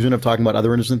exclusion of talking about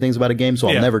other interesting things about a game, so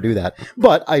I'll never do that.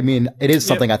 But, I mean, it is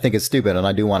something I think is stupid, and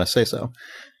I do want to say so.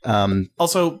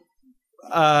 Also,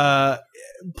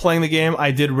 playing the game,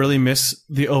 I did really miss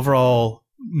the overall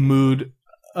mood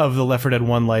of the Left 4 Dead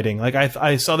 1 lighting. Like,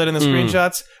 I saw that in the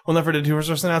screenshots when Left 4 Dead 2 was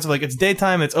first announced. Like, it's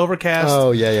daytime, it's overcast.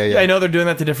 Oh, yeah. I know they're doing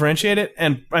that to differentiate it.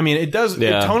 And, I mean, it does,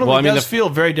 it tonally does feel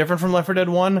very different from Left 4 Dead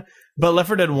 1. But Left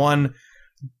 4 Dead 1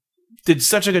 did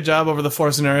such a good job over the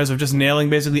 4 scenarios of just nailing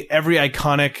basically every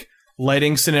iconic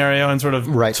lighting scenario and sort of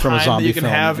time from a zombie that you can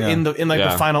film, have in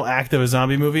the final act of a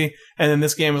zombie movie. And then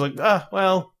this game was like,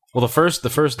 well, the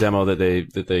first demo that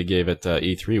they gave at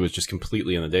E3 was just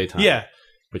completely in the daytime. Yeah.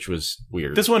 Which was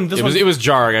weird. It was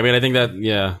jarring. I mean, I think that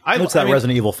It's that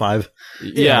Resident Evil 5.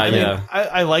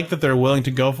 I like that they're willing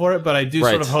to go for it, but I do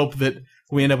sort of hope that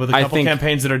we end up with a couple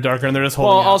campaigns that are darker and they're just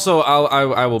holding out. Also,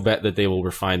 I will bet that they will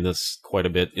refine this quite a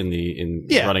bit in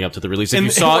running up to the release. If you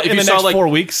saw in the next 4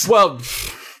 weeks. Well,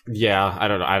 yeah, I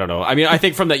don't know. I mean, I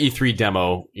think from the E3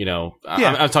 demo,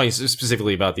 I'm talking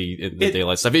specifically about the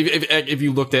daylight stuff. If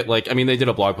you looked at they did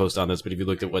a blog post on this, but if you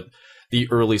looked at what the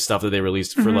early stuff that they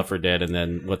released for Left 4 Dead and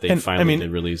then what they finally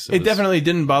did release, it definitely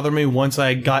didn't bother me once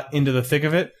I got into the thick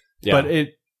of it. Yeah. But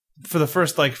for the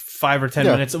first 5 or 10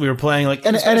 minutes that we were playing,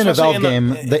 and in a Valve game,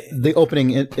 the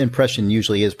opening impression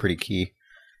usually is pretty key,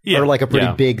 or a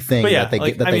pretty big thing that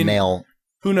they nail.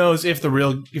 Who knows if the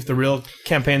real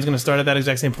campaign is going to start at that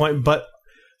exact same point? But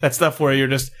that stuff where you're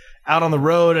just out on the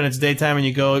road and it's daytime and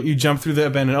you jump through the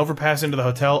abandoned overpass into the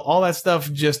hotel, all that stuff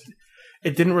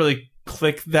it didn't really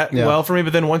click that well for me.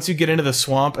 But then once you get into the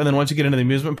swamp and then once you get into the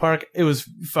amusement park, it was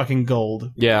fucking gold.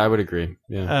 Yeah, I would agree.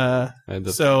 Yeah.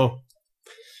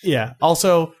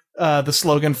 Also, the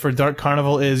slogan for Dark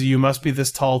Carnival is "You must be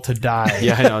this tall to die."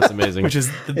 Yeah, I know, it's amazing. Which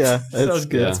is it's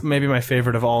good. That's maybe my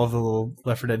favorite of all of the little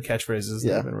Left 4 Dead catchphrases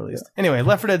that have been released. Anyway,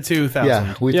 Left 4 Dead 2000.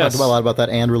 Yeah, we talked a lot about that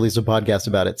and released a podcast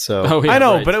about it. So I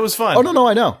know, but it was fun. Oh no,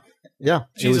 I know. Yeah,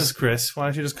 Jesus, Chris, why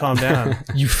don't you just calm down?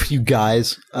 you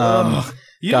guys.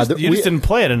 You just didn't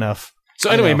play it enough.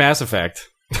 So anyway, Mass Effect.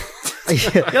 I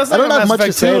don't have much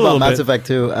to say about Mass Effect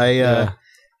 2.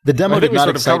 The demo I think did we not sort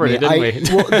of excite covered me. it, didn't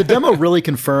we? Well, the demo really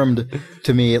confirmed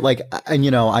to me, like, and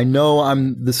I know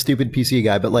I'm the stupid PC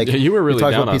guy, but like, Yeah, you were really we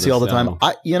talk down about on PC this all the time. demo.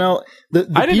 The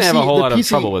I didn't PC, have a whole the lot of PC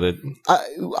trouble with it.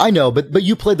 I know, but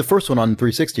you played the first one on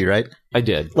 360, right? I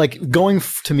did. Like going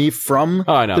to me from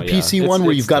Oh, I know, the yeah. PC It's- one where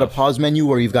it's you've got a tough. pause menu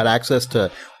where you've got access to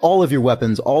all of your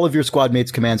weapons, all of your squad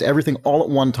mates' commands, everything all at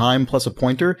one time plus a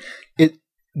pointer. It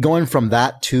going from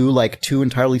that to like two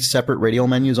entirely separate radial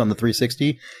menus on the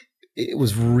 360. It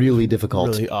was really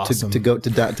difficult Really awesome. to go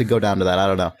down to that. I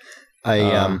don't know.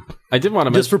 I did want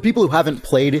to Just for people who haven't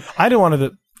played, I don't want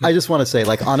to. I just want to say,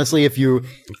 like, honestly, if you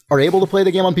are able to play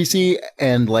the game on PC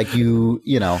and like you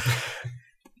know,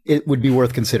 it would be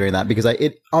worth considering that because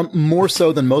more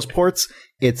so than most ports,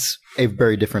 it's a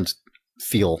very different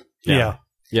feel. Yeah.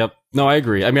 Yep. No, I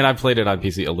agree. I mean, I played it on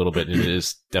PC a little bit, and it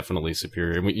is definitely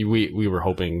superior. And we were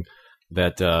hoping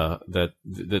that the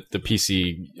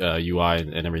PC UI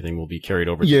and everything will be carried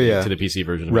over to the PC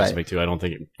version of Mass Right. Effect 2. I don't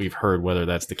think we've heard whether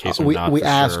that's the case or We not. we for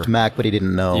asked sure. Mac, but he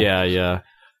didn't know. Yeah.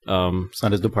 It's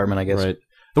not his department, I guess. Right.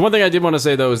 The one thing I did want to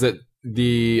say though is that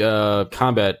the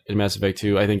combat in Mass Effect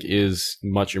 2 I think is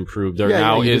much improved. There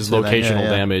now you did is say that. locational Yeah.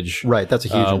 damage. Right, that's a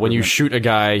huge. When you improvement. shoot a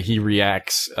guy, he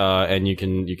reacts, and you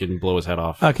can blow his head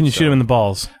off. Can you shoot him in the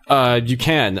balls? You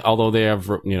can, although they have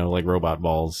like robot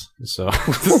balls. So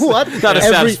what? not as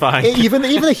satisfying. Even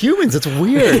the humans, it's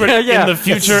weird. Yeah. In the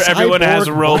future, Cyborg everyone has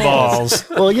balls.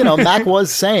 roballs. Well, Mac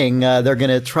was saying they're going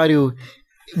to try to,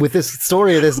 with this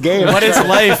story of this game. What is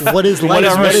life? What is life?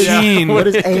 What is machine? What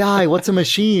is AI? What's a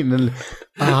machine? And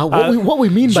what we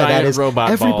mean by that giant is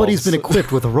robot everybody's balls. been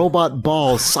equipped with robot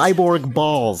balls, cyborg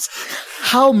balls.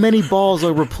 How many balls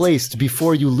are replaced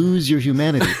before you lose your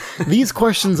humanity? These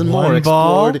questions and more One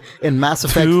ball? explored in Mass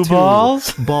Effect 2. Two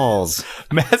balls? Balls.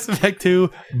 Mass Effect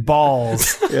 2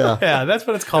 balls. Yeah. Yeah, that's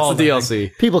what it's called. the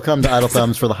DLC. People come to Idle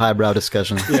Thumbs for the highbrow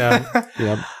discussion. Yeah.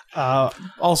 Yep.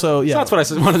 Also, yeah. That's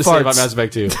what I wanted to say about Farts. Mass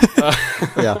Effect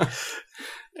 2. Yeah.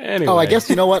 Anyway. Oh, I guess,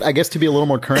 you know what? I guess to be a little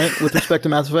more current with respect to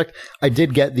Mass Effect, I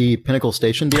did get the Pinnacle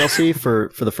Station DLC for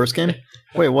the first game.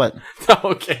 Wait, what?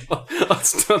 Okay, well,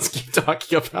 let's keep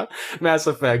talking about Mass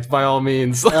Effect by all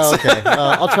means. Oh, okay.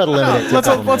 I'll try to limit it to a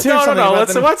couple minutes. hear something about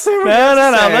Let's the- let's see what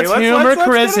Let's humor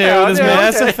Chris get it here out. with his Yeah,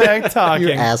 Mass okay. Effect You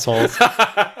talking. assholes.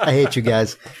 I hate you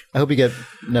guys. I hope you get...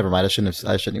 Never mind. I shouldn't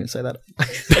even say that.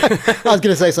 I was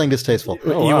going to say something distasteful.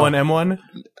 E1,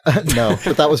 M1? No,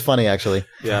 but that was funny, actually.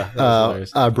 Yeah, that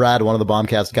was hilarious. Brad, one of the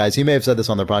Bombcast guys, he may have said this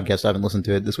on their podcast. I haven't listened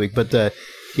to it this week, but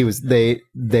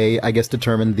they I guess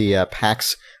determined the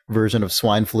PAX version of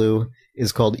swine flu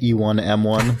is called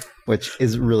E1M1, which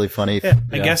is really funny.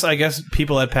 I guess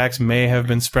people at PAX may have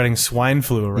been spreading swine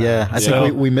flu around. Yeah, I So,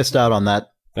 think we missed out on that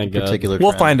Thank God. particular.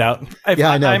 we'll trend. find out. Yeah,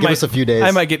 I know. Give us a few days.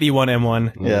 I might get E1,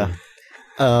 M1. Yeah.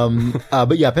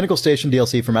 But yeah, Pinnacle Station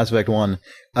DLC for Mass Effect 1.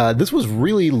 This was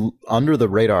really under the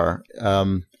radar.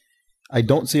 I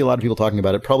don't see a lot of people talking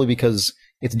about it, probably because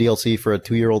it's DLC for a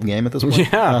 2-year-old game at this point.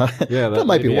 Yeah, yeah, that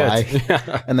might be may why. it.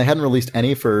 Yeah. And they hadn't released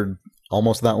any for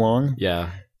almost that long. Yeah.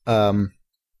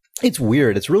 It's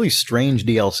weird. It's really strange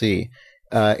DLC.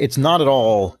 It's not at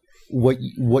all what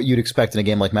you'd expect in a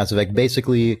game like Mass Effect.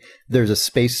 Basically, there's a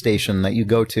space station that you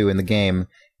go to in the game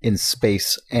in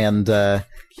space, and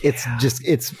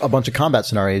it's a bunch of combat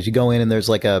scenarios. You go in and there's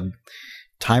like a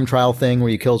time trial thing where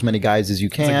you kill as many guys as you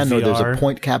can, like or there's a VR.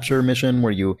 point capture mission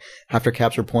where you have to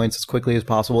capture points as quickly as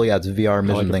possible. Yeah, it's a VR mission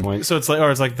I like the thing. point. So it's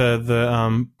like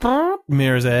the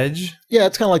Mirror's Edge. Yeah,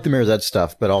 it's kind of like the Mirror's Edge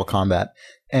stuff, but all combat.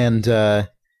 And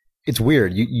it's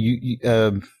weird. You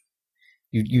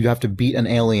have to beat an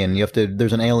alien.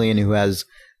 There's an alien who has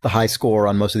the high score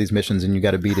on most of these missions, and you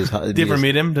got to beat his. Did you ever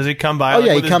meet him? Does he come by? Oh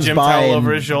yeah, with he comes his gym by towel and,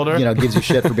 over his shoulder. gives you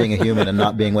shit for being a human and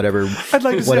not being whatever. I'd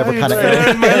like to whatever see kind how of you alien.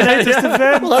 fared in my latest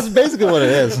event. Well, that's basically what it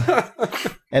is.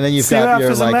 And then you've See you got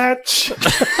your after the like. match.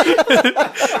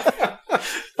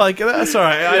 Like, that's all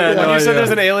right. When you said there's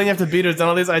an alien you have to beat or done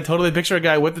all these, I totally picture a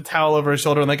guy with the towel over his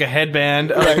shoulder and like a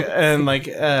headband and like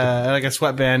a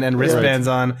sweatband and wristbands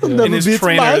on Never in his beats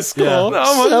my trainers. score,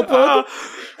 Oh, Shepard.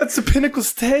 that's the Pinnacle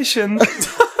Station.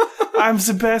 I'm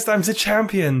the best. I'm the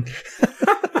champion.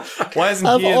 Why isn't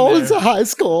I've he in always there? high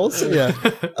scores. Yeah.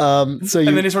 So you.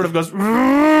 And then he sort of goes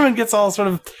and gets all sort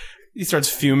of. He starts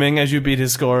fuming as you beat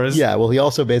his scores. Yeah. Well, he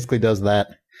also basically does that.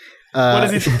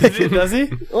 What does he? Does he?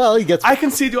 Well, he gets. I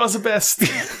concede you are the best.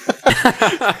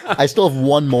 I still have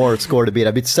one more score to beat.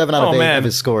 I beat 7 out of 8 man. of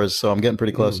his scores, so I'm getting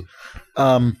pretty close.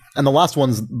 And the last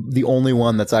one's the only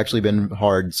one that's actually been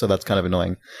hard, so that's kind of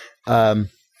annoying.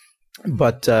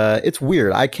 But it's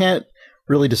weird. I can't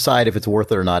really decide if it's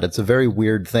worth it or not. It's a very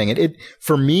weird thing. It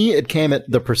for me, it came at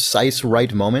the precise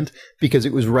right moment because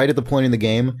it was right at the point in the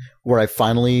game where I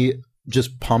finally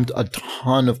just pumped a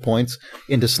ton of points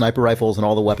into sniper rifles and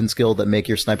all the weapon skill that make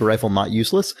your sniper rifle not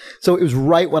useless. So it was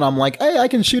right when I'm like, hey, I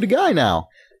can shoot a guy now.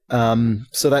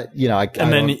 So that,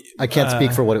 I can't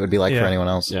speak for what it would be like for anyone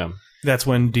else. Yeah. That's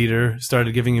when Dieter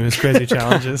started giving you his crazy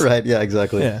challenges. Right. Yeah,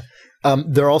 exactly. Yeah.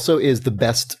 There also is the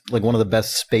best, like one of the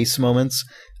best space moments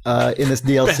in this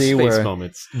DLC Best space where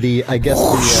moments.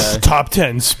 Top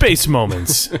 10 space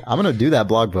moments. I'm going to do that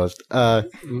blog post.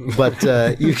 But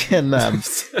you can,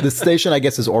 the station, I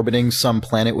guess, is orbiting some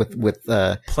planet with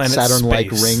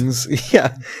Saturn-like space. rings.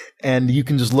 Yeah. And you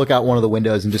can just look out one of the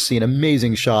windows and just see an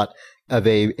amazing shot of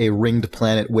a ringed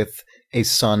planet with a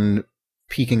sun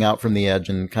peeking out from the edge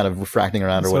and kind of refracting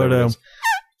around or whatever it is.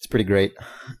 It's pretty great.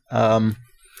 Not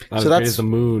as great as the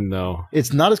moon, though.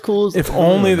 It's not as cool as If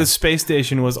only the space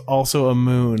station was also a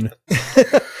moon.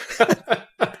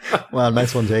 Wow,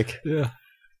 nice one, Jake. Yeah.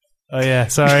 Oh, yeah.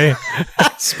 Sorry.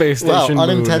 Space station Wow, moon.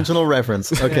 unintentional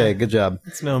reference. Okay, good job.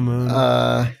 It's no moon.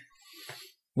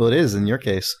 Well, it is in your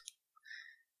case.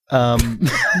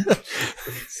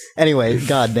 Anyway,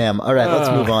 goddamn. All right, let's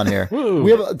move on here. Woo.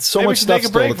 We have so Maybe we much should stuff take a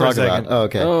still to break for a talk about. second. Oh,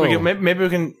 okay. Oh. Maybe we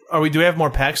can. Do we have more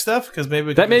pack stuff? Because maybe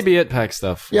we That can may be it, pack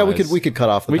stuff. Yeah, we wise. could cut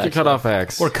off the We pack could cut stuff. off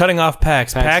Axe. We're cutting off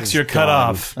packs. Pax Packs, is you're cut gone.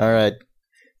 off. All right.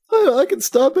 I can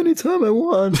stop anytime I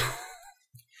want.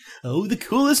 Oh, the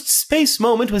coolest space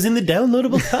moment was in the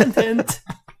downloadable content.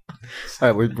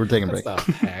 All right, we're taking a break. Stop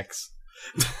Axe.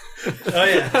 Oh,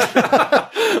 yeah.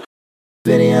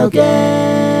 Video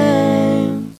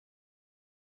game.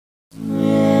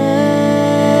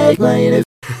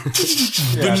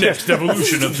 The next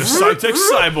evolution of the Cytec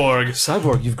Cyborg.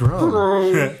 Cyborg, you've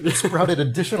grown. You sprouted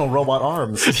additional robot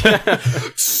arms.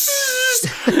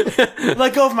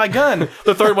 Let go of my gun.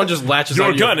 The third one just latches Your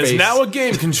on your gun is face. now a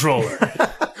game controller.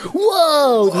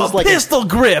 Whoa! This is like Pistol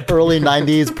grip. early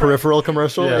 90s peripheral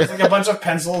commercial. Yeah. Like a bunch of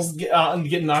pencils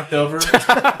get knocked over as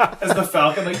the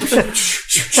Falcon, like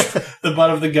the butt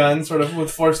of the gun, sort of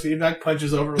with force feedback,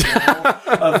 punches over a wall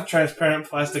of transparent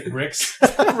plastic bricks.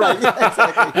 Right, yeah,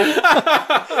 exactly.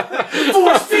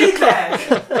 Force feedback.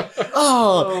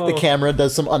 Oh, the camera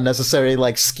does some unnecessary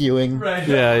like skewing. Right.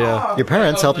 Yeah, yeah. Your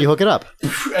parents help you hook it up.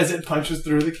 As it punches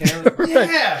through the camera.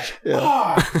 Yeah.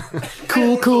 Oh,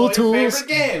 Cool your tools. favorite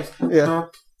games. Yeah.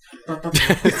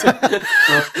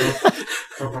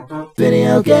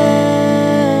 Video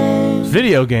games.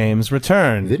 Video games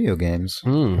return. Video games.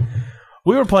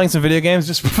 We were playing some video games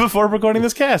just before recording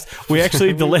this cast. We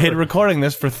actually delayed recording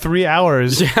this for 3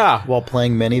 hours. Yeah. While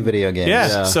playing many video games.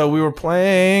 Yeah. So we were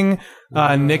playing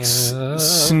Nick's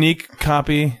sneak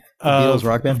copy of Beatles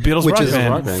Rock Band, Beatles which Rock is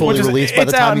Band, fully which is- released by the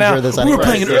it's time out you now. hear this. We were anyway.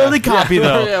 playing an Yeah. early copy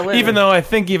though, Yeah, wait a even though I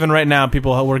think even right now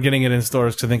people were getting it in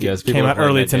stores because I think Yes, it people came are out playing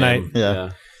early that tonight. game.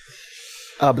 Yeah.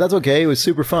 But that's okay. It was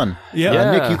super fun. Yeah.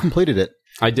 Yeah. Nick, you completed it.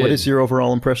 I did. What is your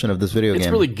overall impression of this video It's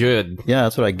game? really good. Yeah,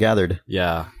 that's what I gathered.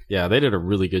 Yeah. Yeah, they did a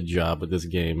really good job with this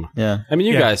game. Yeah. I mean,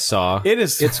 you Yeah. guys saw. It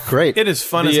is. It's great. It is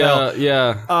fun as hell.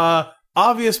 Yeah.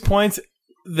 Obvious points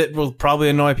that will probably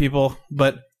annoy people,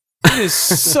 but it is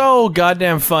so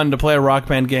goddamn fun to play a Rock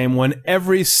Band game when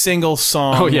every single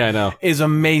song Oh, yeah, I know. is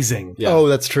amazing. Yeah. Oh,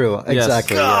 that's true.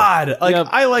 Exactly. yeah. God, like Yep.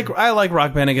 I like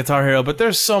Rock Band and Guitar Hero, but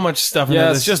there's so much stuff in there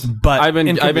Yes. that's just butt. I've been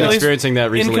at least experiencing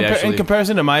that recently, in actually.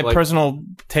 comparison to my Like- personal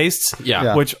tastes,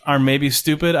 Yeah. which are maybe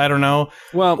stupid. I don't know.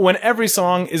 Well- when every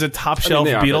song is a top shelf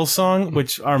they are, Beatles but- song,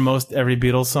 which are most every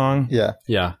Beatles song. Yeah.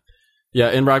 Yeah. Yeah,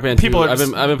 in Rock Band 2, People are I've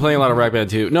just- been playing a lot of Rock Band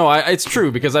 2. No, it's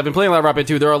true because I've been playing a lot of Rock Band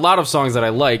 2. There are a lot of songs that I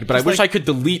like, but I wish I could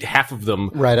delete half of them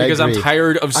Right, I because I'm agree.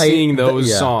 tired of seeing those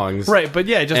yeah. songs. Right, but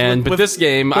yeah, just And but this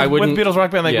game, I wouldn't. with Beatles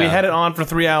Rock Band, like we yeah. had it on for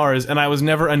 3 hours, and I was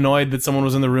never annoyed that someone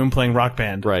was in the room playing Rock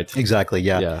Band. Right. Exactly.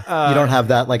 Yeah. Yeah. You don't have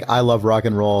that like I love rock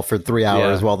and roll for 3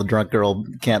 hours Yeah. while the drunk girl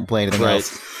can't play anything Right.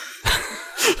 else.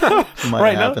 Might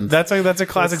Right, no, happen. that's a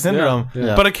classic syndrome.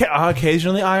 yeah. But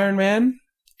occasionally Iron Man.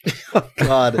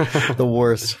 God, the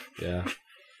worst. Yeah.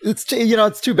 It's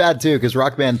it's too bad too because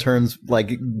Rock Band turns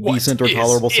like decent or is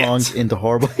tolerable it? songs into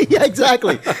horrible. Yeah,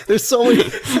 exactly. There's so many.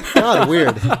 God,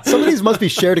 weird. Some of these must be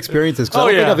shared experiences. 'Cause I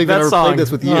don't think I've even that ever song. played this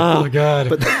with you. Oh God.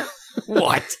 But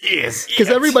What is? because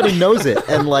everybody knows it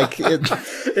and like it.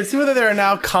 It's whether there are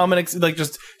now common, like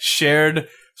just shared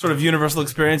sort of universal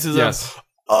experiences. Yes.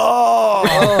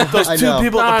 Of, those I two know.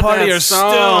 people at Not the party that are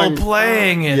song. still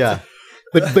playing it. Yeah.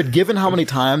 But given how many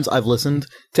times I've listened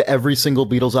to every single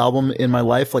Beatles album in my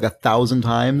life, like 1,000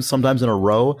 times, sometimes in a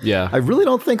row, Yeah. I really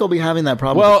don't think I'll be having that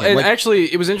problem. Well, with and like,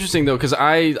 actually, it was interesting though because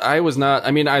I was not.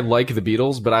 I mean, I like the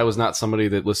Beatles, but I was not somebody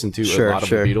that listened to Sure, a lot of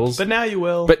sure. the Beatles. But now you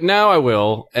will. But now I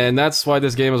will, and that's why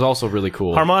this game is also really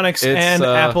cool. Harmonix It's, and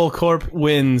Apple Corp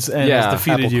wins and yeah, has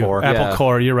defeated Apple you. Corps. Apple Yeah.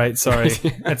 Core, you're right. Sorry,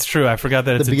 that's true. I forgot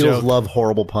that it's the a Beatles joke. love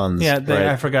horrible puns. Yeah, Right.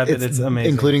 I forgot that it's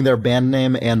amazing. Including their band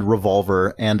name and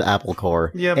Revolver and Apple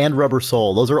Core Yep. and Rubber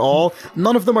Soul. Those are all,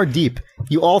 none of them are deep.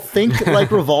 You all think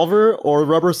like Revolver or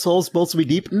Rubber Soul's supposed to be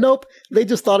deep. Nope. They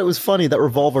just thought it was funny that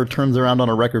Revolver turns around on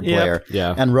a record Yep. player.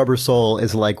 Yeah. And Rubber Soul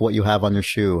is like what you have on your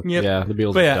shoe. Yep. Yeah, the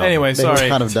Beatles. But are yeah, dumb. anyway, They were sorry.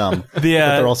 kind of dumb. The, but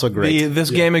they're also great. This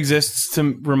game exists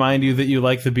to remind you that you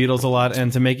like the Beatles a lot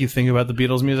and to make you think about the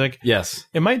Beatles music. Yes,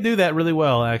 It might do that really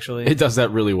well, actually. it does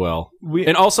that really well,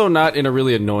 and also not in a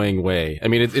really annoying way. I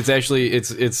mean, it's actually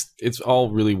it's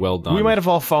all really well done. We might have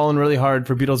all fallen really hard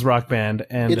for Beatles Rock Band,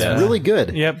 and It's really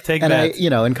good. Yep, take And that.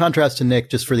 in contrast to Nick,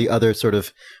 just for the other sort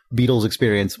of Beatles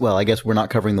experience, well, I guess we're not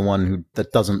covering the one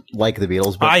that doesn't like the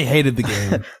Beatles, but I hated the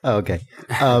game. oh, okay.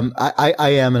 I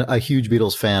am a huge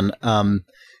Beatles fan.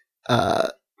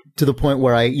 To the point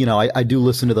where I do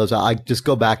listen to those. I just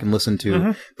go back and listen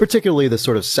to particularly the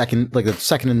sort of second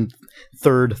and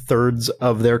third thirds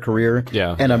of their career.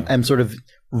 Yeah. And I'm sort of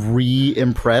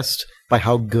re-impressed by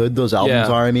how good those albums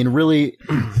Yeah. are. I mean, really,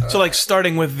 So, like,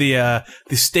 starting with the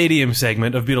stadium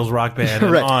segment of Beatles Rock Band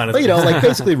and right. on. But, like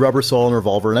basically Rubber Soul and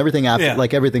Revolver and everything after, Yeah.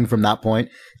 like everything from that point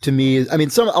to me is, I mean,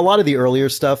 a lot of the earlier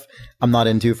stuff I'm not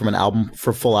into from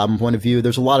full album point of view.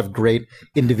 There's a lot of great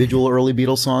individual early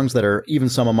Beatles songs that are even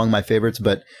some among my favorites,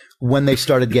 but when they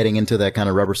started getting into that kind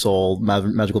of Rubber Soul,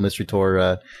 Magical Mystery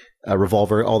Tour,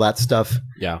 Revolver, all that stuff,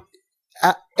 Yeah.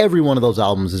 every one of those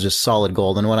albums is just solid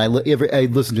gold. And when I've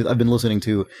been listening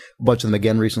to a bunch of them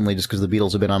again recently, just because the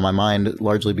Beatles have been on my mind,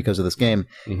 largely because of this game.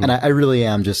 Mm-hmm. And I really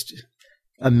am just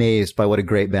amazed by what a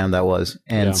great band that was.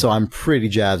 And Yeah. so I'm pretty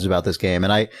jazzed about this game.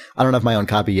 And I don't have my own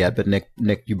copy yet, but Nick,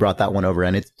 you brought that one over,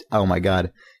 and it's, oh my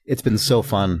God, it's been so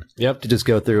fun Yep. to just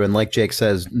go through and, like Jake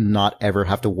says, not ever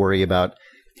have to worry about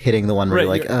hitting the one where Right, you're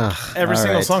like, ugh. Every all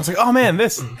single right. song's like, oh man,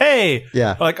 this, hey.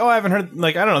 Yeah. Like, oh, I haven't heard,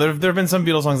 like, I don't know. There have been some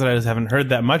Beatles songs that I just haven't heard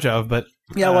that much of, but.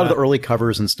 Yeah, a lot of the early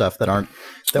covers and stuff that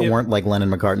weren't like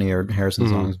Lennon, McCartney, or Harrison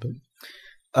songs, but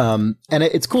and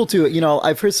it's cool too.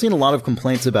 I've seen a lot of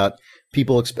complaints about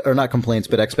people, or not complaints,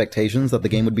 but expectations that the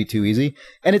game would be too easy,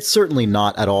 and it's certainly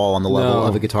not at all on the level No.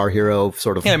 of a Guitar Hero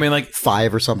sort of Yeah, I mean, like,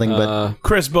 5 or something. But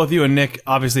Chris, both you and Nick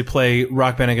obviously play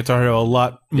Rock Band and Guitar Hero a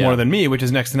lot more Yeah. than me, which is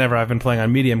next to never. I've been playing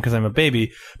on medium because I'm a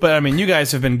baby. But I mean, you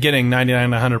guys have been getting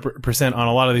 99 to 100% on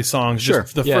a lot of these songs. Sure.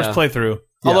 Just the Yeah. first playthrough.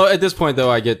 Although at this point, though,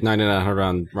 I get 9900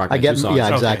 on Rock I Band get 2 songs.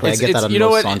 yeah, exactly. It's- I get that it's- on you know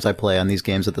most what? songs I play on these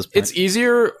games at this point. It's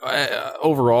easier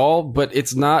overall, but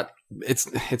it's not.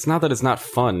 It's not that it's not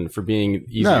fun for being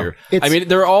easier. it's- I mean,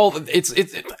 they're all. It's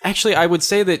actually. I would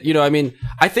say that I mean,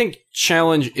 I think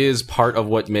challenge is part of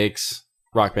what makes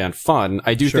Rock Band fun.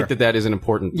 I do Sure. think that is an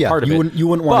important yeah, part of you it.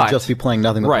 wouldn't want But- to just be playing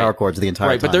nothing but Right. power chords the entire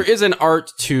Right, time. but there is an art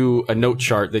to a note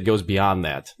chart that goes beyond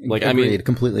that. Like, agreed, I mean,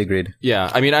 completely agreed. yeah,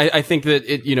 I mean, I think that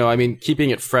it, I mean, keeping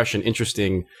it fresh and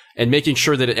interesting and making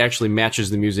sure that it actually matches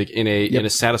the music in a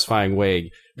satisfying way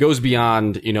goes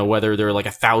beyond, whether there are like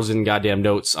 1,000 goddamn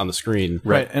notes on the screen.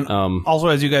 Right. And also,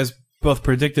 as you guys both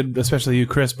predicted, especially you,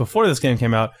 Chris, before this game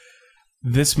came out,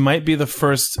 this might be the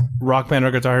first Rock Band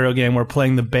or Guitar Hero game where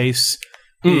playing the bass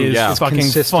is yeah. fucking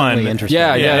Consistently fun. interesting.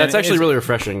 Yeah, Yeah, that's and actually it's- really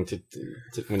refreshing to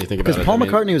when you think about it. Because Paul I mean,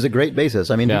 McCartney was a great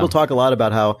bassist. I mean, Yeah. people talk a lot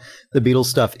about how the Beatles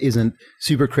stuff isn't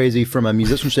super crazy from a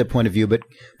musicianship point of view, but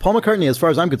Paul McCartney, as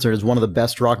far as I'm concerned, is one of the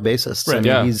best rock bassists. Right, I mean,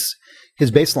 yeah. his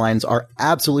bass lines are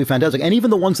absolutely fantastic. And even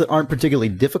the ones that aren't particularly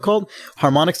difficult,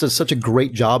 Harmonix does such a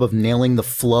great job of nailing the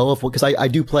flow of because I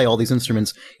do play all these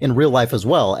instruments in real life as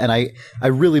well. And I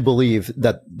really believe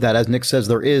that as Nick says,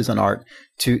 there is an art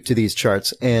to these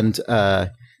charts. And,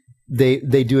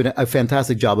 they do a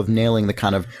fantastic job of nailing the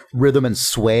kind of rhythm and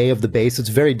sway of the bass. It's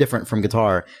very different from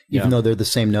guitar, even though they're the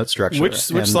same note structure. Which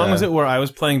song was it where I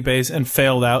was playing bass and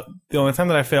failed out? The only time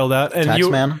that I failed out, and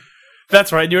Taxman?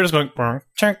 That's right. You were just going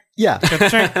chunk, Yeah.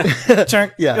 chunk,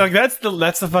 chunk. Yeah. Like that's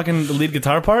the fucking lead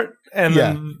guitar part, and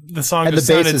then the song And the just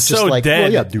bass sounded is just so like, dead.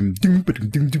 well, yeah. Doom, doom, ba-doom,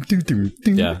 doom, doom, doom, doom,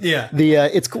 doom. Yeah. Yeah.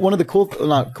 It's one of the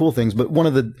not cool things, but one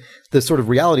of the sort of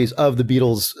realities of the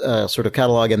Beatles sort of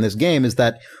catalog in this game is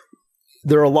that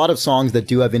there are a lot of songs that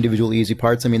do have individual easy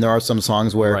parts. I mean, there are some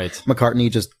songs where McCartney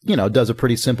just, does a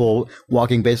pretty simple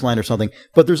walking bass line or something,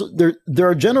 but there's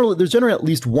generally at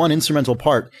least one instrumental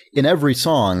part in every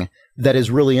song that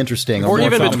is really interesting. Or more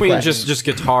even between complex. just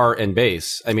guitar and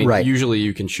bass. I mean, Right. usually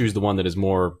you can choose the one that is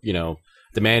more,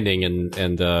 demanding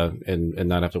and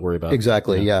not have to worry about.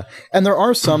 Exactly. Yeah. And there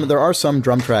are some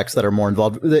drum tracks that are more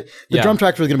involved. The drum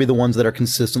tracks are going to be the ones that are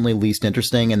consistently least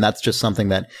interesting, and that's just something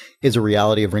that is a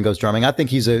reality of Ringo's drumming. I think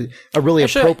he's a really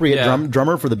appropriate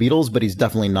drummer for the Beatles, but he's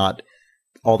definitely not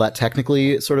all that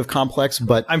technically sort of complex.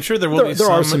 But I'm sure there are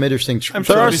some I'm interesting. sure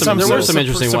there were some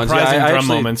interesting ones. Surprising drum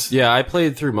moments. Yeah, I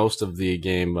played through most of the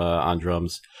game on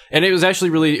drums, and it was actually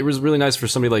really nice for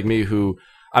somebody like me who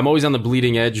I'm always on the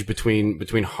bleeding edge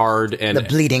between hard and the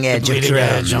bleeding edge of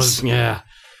drums.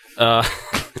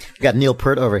 Got Neil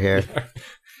Peart over here.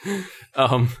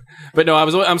 But no,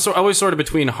 I'm always sort of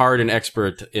between hard and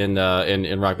expert in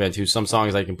Rock Band 2. Some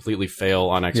songs I completely fail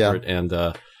on expert, and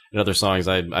other songs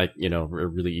I are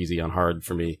really easy on hard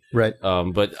for me. Right.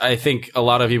 But I think a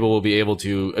lot of people will be able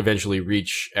to eventually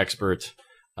reach expert,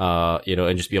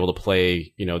 and just be able to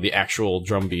play, the actual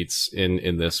drum beats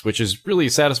in this, which is really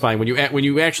satisfying when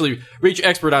you actually reach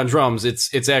expert on drums.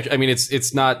 It's actually,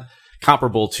 it's not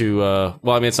comparable to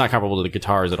it's not comparable to the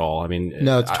guitars at all.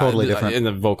 No, it's totally different. And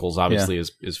the vocals obviously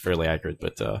is fairly accurate,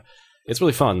 but it's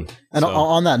really fun. And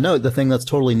on that note, the thing that's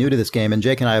totally new to this game, and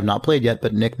Jake and I have not played yet,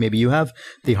 but Nick, maybe you have,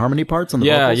 the harmony parts on the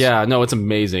vocals. Yeah, no, it's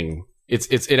amazing.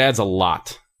 It adds a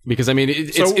lot. Because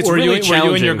it's were really you, challenging. Were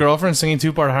you and your girlfriend singing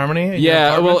 2-part harmony?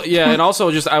 And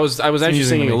also just I was actually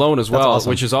singing alone as well,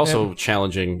 awesome. which is also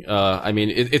challenging.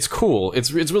 It's cool.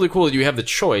 It's really cool that you have the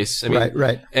choice.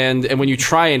 Right. And when you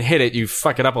try and hit it, you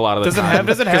fuck it up a lot of the time.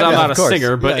 Does it have? Because I'm not a course.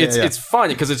 singer, but Yeah, it's fun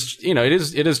because it's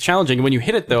it is challenging. And when you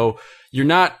hit it though, you're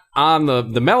not on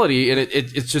the melody, and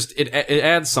it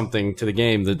adds something to the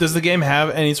game. Does the game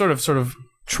have any sort of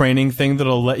training thing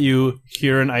that'll let you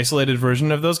hear an isolated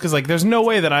version of those? Because there's no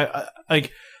way that I can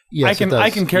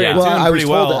carry a tune pretty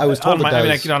well. I was told I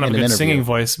don't have a good singing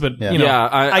voice, but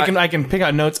I can pick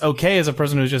out notes okay as a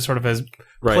person who just sort of has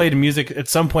played music at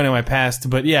some point in my past.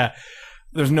 But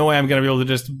there's no way I'm going to be able to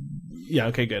just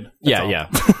okay, good.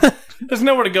 That's there's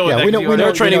nowhere to go with that. There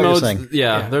are training modes.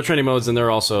 There are training modes, and there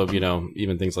are also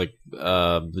even things like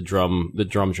the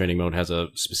drum training mode has a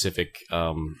specific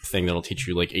thing that'll teach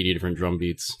you 80 different drum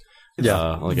beats.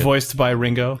 Voiced by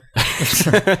Ringo.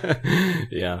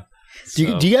 Yeah.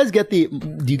 Do you guys get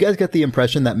the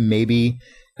impression that maybe,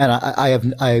 and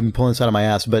I'm pulling this out of my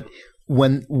ass, but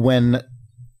when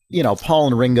Paul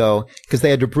and Ringo, because they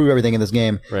had to prove everything in this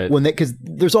game, right? Because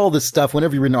there's all this stuff.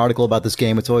 Whenever you read an article about this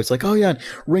game, it's always like, oh yeah,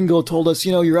 Ringo told us,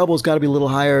 your elbow's got to be a little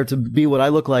higher to be what I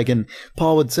look like, and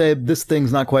Paul would say this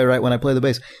thing's not quite right when I play the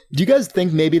bass. Do you guys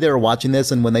think maybe they were watching this,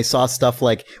 and when they saw stuff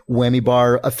like whammy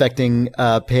bar affecting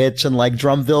pitch and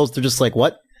drum fills, they're just like,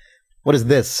 what? What is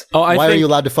this? Why are you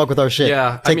allowed to fuck with our shit?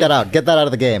 Yeah, Take that out. Get that out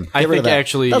of the game. I think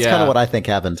actually, that's kind of what I think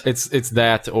happened. It's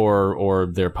that, or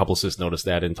their publicist noticed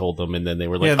that and told them, and then they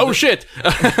were like, "Oh shit!"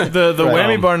 The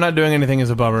whammy bar not doing anything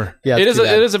is a bummer. Yeah, it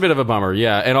is a bit of a bummer.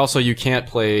 Yeah, and also you can't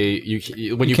play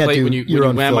when you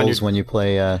wham on when you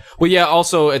play.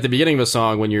 Also at the beginning of a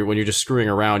song when you're just screwing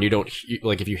around, you don't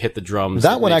if you hit the drums.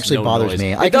 That one actually bothers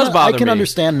me. It does bother me. I can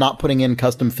understand not putting in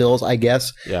custom fills, I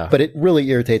guess. Yeah. But it really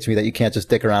irritates me that you can't just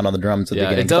dick around on the drums at the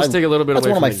beginning. It does take a little bit away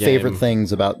from the game. That's one of my favorite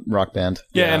things about Rock Band.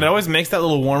 Yeah, and it always makes that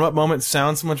little warm-up moment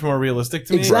sound so much more realistic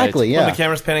to me. Exactly, right? yeah. When the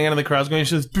camera's panning out and the crowd's going, it's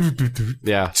just...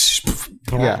 Yeah.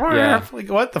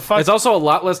 What the fuck? It's also a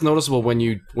lot less noticeable when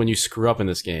you screw up in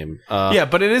this game.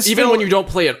 But it is even when you don't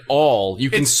play at all, you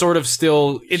can sort of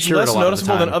still it's hear less it a lot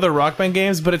noticeable of the than time. other Rock Band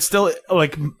games, but it's still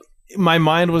my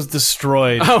mind was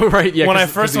destroyed. Oh right, yeah. When I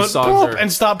first went and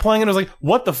stopped playing, it was like,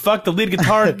 what the fuck? The lead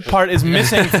guitar part is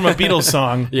missing from a Beatles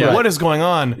song. Yeah. What is going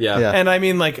on? Yeah. And I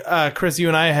mean, Chris, you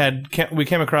and I we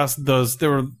came across those.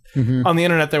 There were on the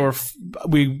internet.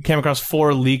 We came across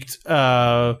 4 leaked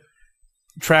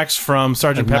tracks from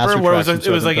Sgt. Pepper, where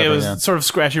it was sort of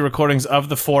scratchy recordings of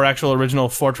the 4 actual original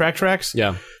 4-track tracks.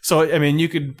 Yeah. So I mean, you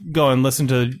could go and listen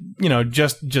to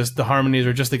just the harmonies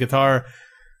or just the guitar.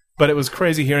 But it was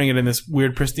crazy hearing it in this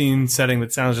weird pristine setting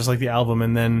that sounds just like the album,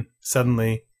 and then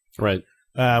suddenly, right?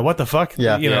 What the fuck?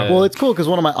 Yeah. Well, it's cool because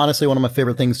one of my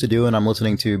favorite things to do, and I'm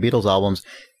listening to Beatles albums,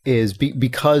 is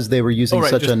because they were using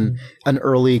an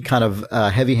early kind of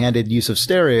heavy-handed use of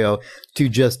stereo to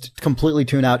just completely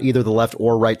tune out either the left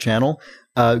or right channel.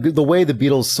 The way the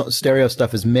Beatles stereo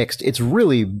stuff is mixed, it's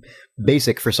really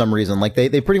basic for some reason.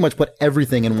 They pretty much put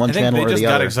everything in one channel or the other. They just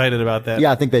got excited about that.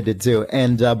 Yeah, I think they did too.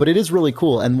 And but it is really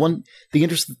cool. And the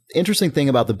interesting thing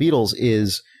about the Beatles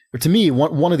is, or to me,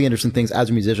 one of the interesting things as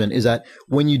a musician is that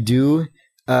when you do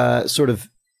sort of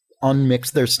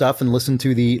unmix their stuff and listen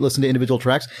to individual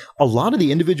tracks, a lot of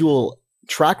the individual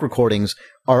track recordings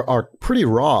are pretty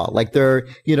raw. Like they're,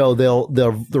 you know,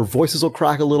 their voices will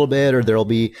crack a little bit, or there'll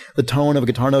be the tone of a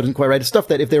guitar note isn't quite right. It's stuff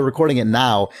that if they were recording it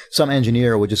now, some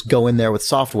engineer would just go in there with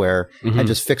software and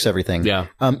just fix everything. Yeah.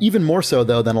 Even more so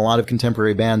though than a lot of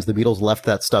contemporary bands, the Beatles left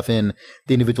that stuff in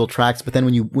the individual tracks. But then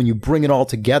when you bring it all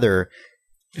together,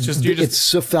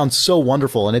 it's found so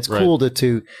wonderful, and it's cool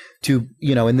to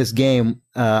you know, in this game,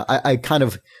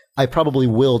 I probably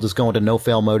will just go into no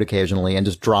fail mode occasionally and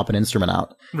just drop an instrument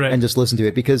out and just listen to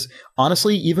it, because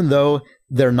honestly, even though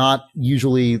they're not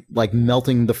usually like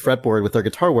melting the fretboard with their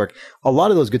guitar work, a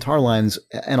lot of those guitar lines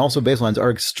and also bass lines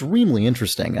are extremely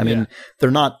interesting. I mean,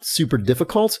 they're not super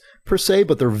difficult per se,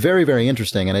 but they're very, very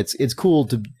interesting. And it's cool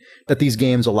that these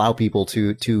games allow people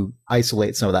to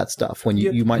isolate some of that stuff when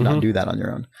you might not do that on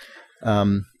your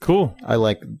own. Cool. I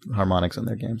like harmonics in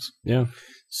their games. Yeah.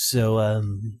 So,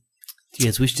 do you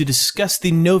guys wish to discuss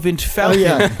the Novint Falcon? Oh,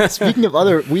 yeah. Speaking of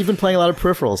we've been playing a lot of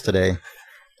peripherals today.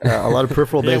 A lot of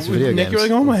peripheral-based video games. Nick, you're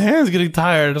like, oh, my hand's getting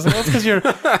tired. I was like, that's because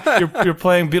you're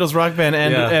playing Beatles Rock Band,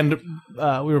 and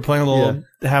we were playing a little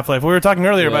Half-Life. We were talking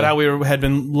earlier about how we had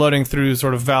been loading through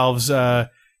sort of Valve's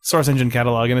Source Engine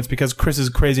catalog, and it's because Chris's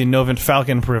crazy Novint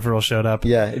Falcon peripheral showed up.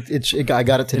 Yeah, I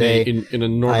got it today. In an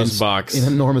enormous box. In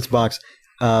an enormous box.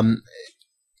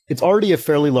 It's already a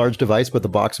fairly large device, but the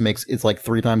box it's like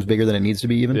 3 times bigger than it needs to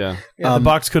be even. Yeah, the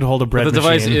box could hold a bread machine. The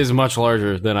device is much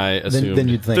larger than I assumed. Than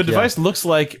you'd think. The device looks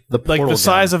like the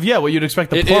size of what you'd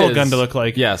expect the Portal gun to look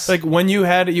like. Yes. Like when you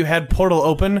had Portal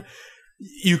open,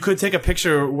 you could take a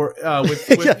picture with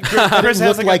Chris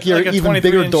has look like you're even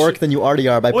bigger dork than you already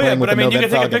are by playing with the Novint Falcon. You can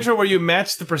take a picture where you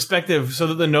match the perspective so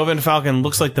that the Novint Falcon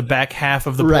looks like the back half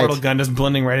of the Portal gun just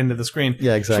blending right into the screen.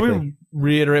 Yeah, exactly. Should we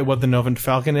reiterate what the Novint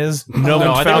Falcon is?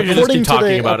 I think we should just keep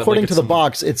talking about it. According to the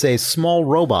box, it's a small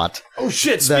robot. Oh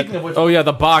shit! Speaking of which,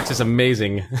 the box is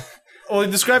amazing. Well,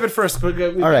 describe it first. But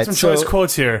we've got some choice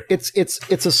quotes here.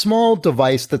 It's a small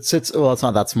device that sits. Well, it's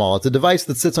not that small. It's a device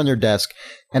that sits on your desk,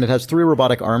 and it has 3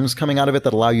 robotic arms coming out of it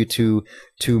that allow you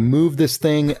to move this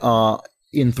thing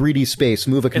in 3D space.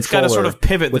 Move a controller. It's got a sort of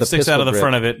pivot that sticks out of the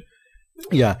front of it.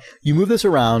 Yeah, you move this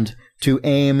around to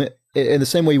aim in the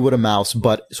same way you would a mouse,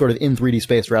 but sort of in 3D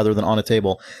space rather than on a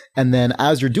table. And then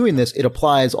as you're doing this, it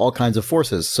applies all kinds of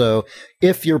forces. So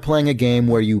if you're playing a game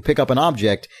where you pick up an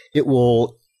object, it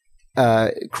will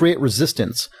create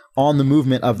resistance on the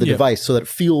movement of the device so that it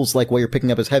feels like what you're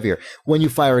picking up is heavier. When you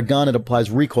fire a gun, it applies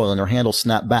recoil and your hand will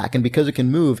snap back. And because it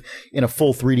can move in a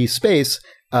full 3D space,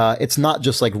 it's not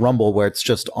just like Rumble where it's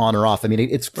just on or off. I mean,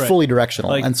 it's fully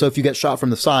directional. And so if you get shot from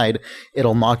the side,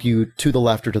 it'll knock you to the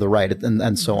left or to the right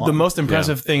and so on. The most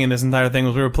impressive thing in this entire thing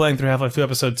was we were playing through Half-Life 2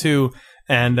 Episode 2,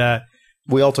 and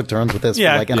we all took turns with this for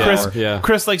like an hour. Yeah.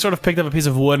 Chris like sort of picked up a piece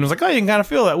of wood and was like, oh, you can kind of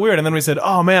feel that weird. And then we said,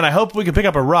 oh man, I hope we can pick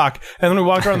up a rock. And then we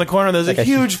walked around the corner and there's a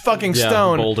huge fucking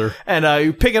stone. Boulder. And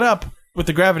you pick it up with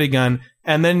the gravity gun,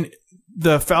 and then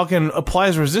the Falcon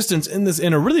applies resistance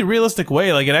in a really realistic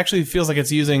way. Like it actually feels like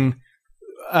it's using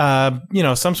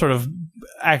some sort of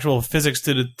actual physics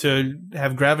to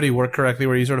have gravity work correctly,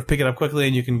 where you sort of pick it up quickly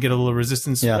and you can get a little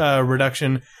resistance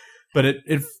reduction. But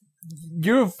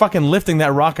you're fucking lifting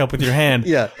that rock up with your hand.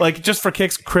 Like just for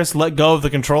kicks, Chris let go of the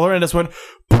controller and just went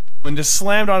and just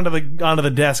slammed onto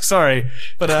the desk. Sorry,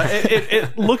 but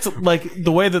it looked like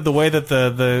the way that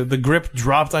the grip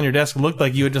dropped on your desk looked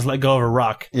like you had just let go of a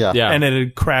rock. And it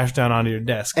had crashed down onto your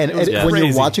desk. And when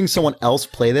you're watching someone else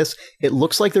play this, it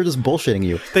looks like they're just bullshitting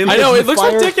you. I know, it looks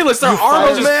ridiculous. Their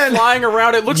arms are just flying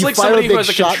around. It looks like somebody who has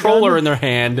a controller in their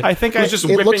hand. I think just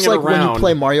whipping it looks like when you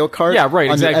play Mario Kart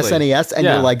on your SNES and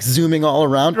you're like zooming all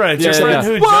around. Right, it's your friend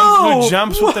who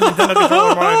jumps with the Nintendo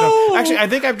controller. Mario. Actually, I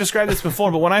think I've described this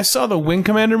before, but when I saw the Wing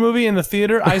Commander movie in the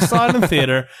theater, I saw it in the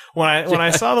theater. When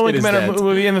I saw the Wing Commander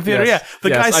movie in the theater, the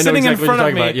guy sitting in front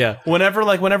of me, whenever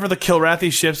the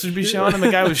Kilrathi ships would be shown and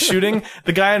the guy was shooting,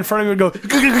 the guy in front of me would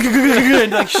go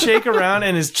and like shake around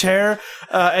in his chair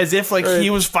as if like he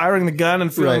was firing the gun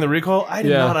and feeling the recoil. I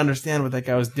did not understand what that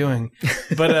guy was doing,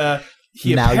 but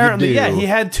he apparently, he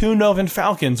had 2 Novint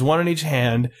Falcons, 1 in each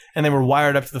hand, and they were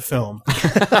wired up to the film.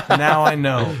 Now I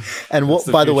know. And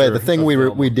by the way, the thing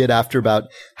we did after about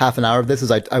half an hour of this is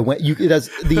I went. It has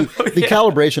the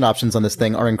calibration options on this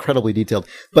thing are incredibly detailed,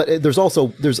 but there's all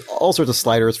sorts of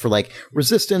sliders for like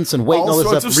resistance and weight and all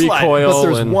this stuff. Recoil, but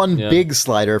there's one big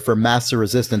slider for master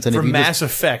resistance and for mass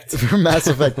effect. For mass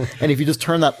effect, and if you just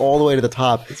turn that all the way to the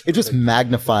top, it just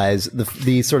magnifies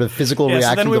the sort of physical reaction.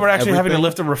 So then we were actually having to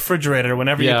lift a refrigerator generator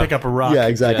whenever you pick up a rock. Yeah,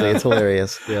 exactly. Yeah. It's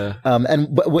hilarious. Yeah.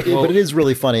 But it is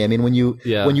really funny. I mean, when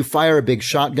you fire a big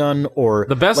shotgun or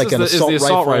The best like is an the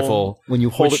assault rifle. when you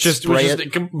hold which it, just spray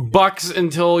it bucks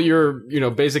until you're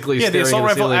basically Yeah, the staring assault at the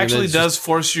rifle ceiling and actually then does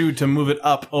force you to move it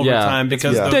up over Yeah. time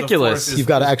because Yeah. the Ridiculous. force is you've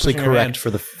got to actually pushing your hand. correct for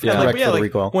the the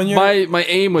recoil. when you're my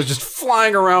aim was just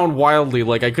flying around wildly,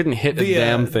 like I couldn't hit a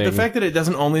damn thing. The fact that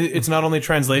it's not only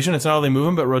translation, it's not only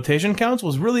movement, but rotation counts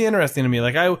was really interesting to me.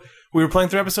 Like we were playing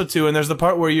through episode 2, and there's the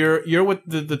part where you're with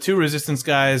the 2 resistance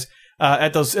guys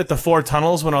at the 4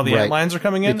 tunnels when all the ant lines are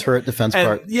coming in. The turret defense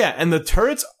part. Yeah, and the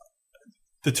turret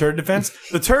defense.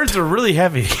 The turrets are really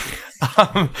heavy.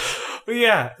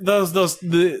 Yeah, they're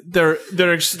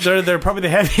probably the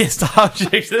heaviest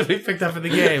objects that we picked up in the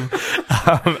game.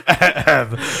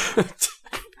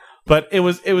 But it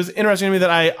was interesting to me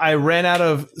that I ran out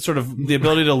of sort of the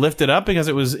ability to lift it up because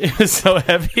it was so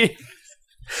heavy.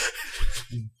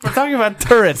 We're talking about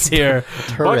turrets here.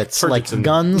 Turrets, like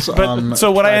guns. But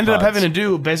so what I ended up tripods. having to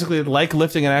do, basically like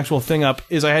lifting an actual thing up,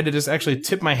 is I had to just actually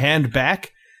tip my hand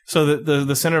back so that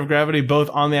the center of gravity, both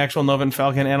on the actual Nova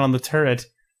Falcon and on the turret,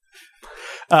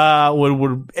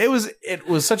 it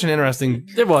was such an interesting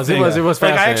It was thing. like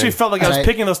I actually fascinating. felt like I was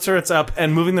picking those turrets up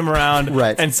and moving them around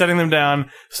and setting them down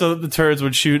so that the turrets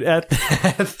would shoot at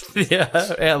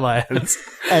the ant lions.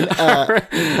 And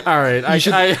all right,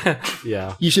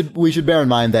 we should bear in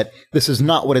mind that this is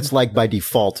not what it's like by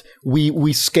default.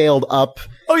 We scaled up.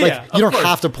 Oh like, yeah, you don't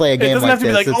have to play a game. It doesn't like have to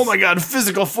be this. like, oh my god,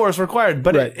 physical force required.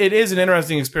 But it is an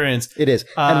interesting experience. It is.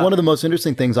 And one of the most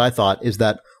interesting things I thought is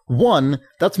that, one,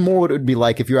 that's more what it would be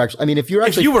like if you're actually. I mean, if you're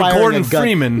actually if you were firing Gordon a gun,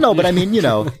 Freeman. No, but I mean,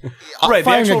 Right,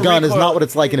 firing a gun is recoil. not what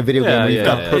it's like in a video game where you've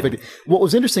got perfect. What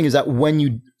was interesting is that when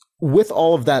you, with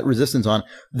all of that resistance on,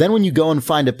 then when you go and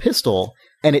find a pistol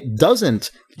and it doesn't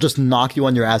just knock you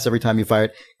on your ass every time you fire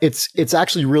it, it's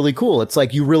actually really cool. It's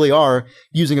like you really are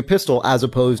using a pistol as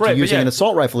opposed to using an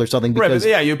assault rifle or something. Because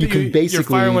you can basically you're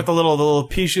firing with the little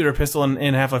pea shooter pistol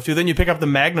in Half-Life 2. Then you pick up the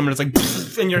Magnum and it's like,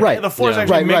 and the force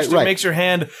actually makes your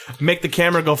hand make the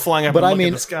camera go flying up. But and look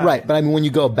at the sky. But I mean, when you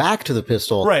go back to the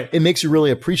pistol, it makes you really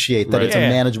appreciate that it's a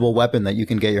manageable weapon that you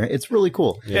can get your. It's really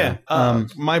cool. Yeah.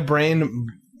 My brain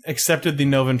accepted the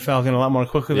Nova Falcon a lot more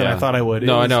quickly than I thought I would.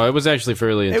 I know. It was actually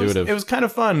fairly intuitive. It was kind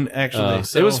of fun, actually.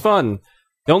 It was fun.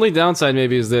 The only downside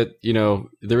maybe is that,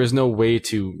 there is no way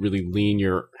to really lean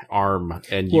your arm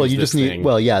and use this thing.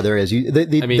 Well, yeah, there is.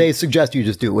 They suggest you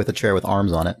just do it with a chair with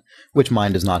arms on it, which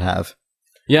mine does not have.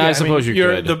 Yeah, I suppose you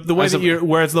could. The way that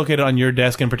where it's located on your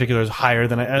desk in particular is higher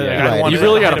than I You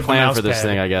really got to plan for this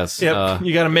thing, I guess. Yep.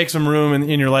 You got to make some room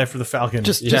in your life for the Falcon.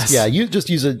 You just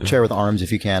use a chair with arms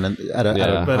if you can, and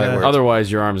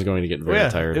otherwise your arm's going to get very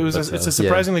tired. It's a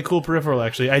surprisingly cool peripheral,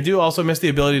 actually. I do also miss the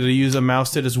ability to use a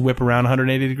mouse to just whip around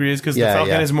 180 degrees because the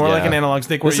Falcon is more like an analog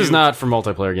stick. This is not for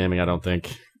multiplayer gaming, I don't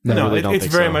think. No, it's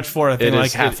very much for a thing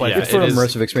like Half-Life. It's for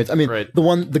immersive experience. I mean,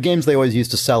 the games they always use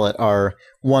to sell it are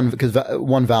one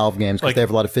Valve games because they have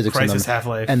a lot of physics Crysis, in them,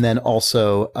 Half-Life. and then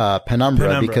also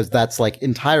Penumbra because that's like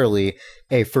entirely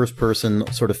a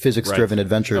first-person sort of physics-driven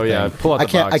adventure thing. Yeah, pull out the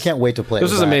box. I can't wait to play.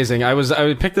 This is amazing.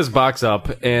 I picked this box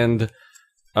up and.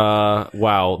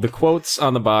 Wow, the quotes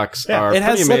on the box are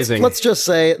pretty amazing. Let's just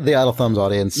say the Idle Thumbs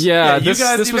audience. Yeah, you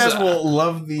guys will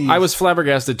love these. I was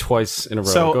flabbergasted twice in a row.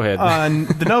 So, go ahead. On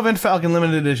the Nova Falcon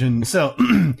Limited Edition. So,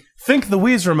 think the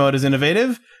Wii remote is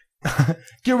innovative.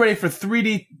 Get ready for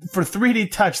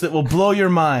 3D touch that will blow your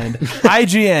mind.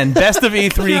 IGN, best of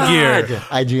E3 gear.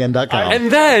 IGN.com. And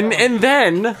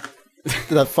then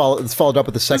it's followed up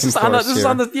with the second chorus. This is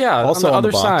on the also on the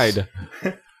other box. side.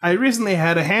 I recently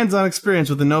had a hands-on experience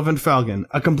with the Novant Falcon,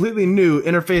 a completely new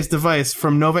interface device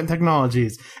from Novant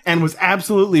Technologies, and was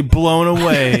absolutely blown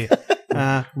away.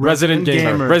 Resident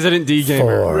Gamer. Resident D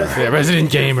Gamer. Yeah, Resident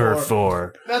Gamer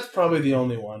 4. That's probably the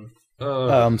only one.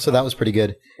 So that was pretty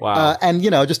good. Wow. And,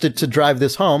 just to drive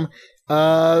this home,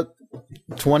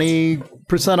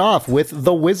 20% off with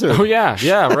The Wizard. Oh, yeah.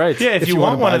 Yeah, right. Yeah, if you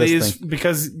want one of these,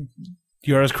 because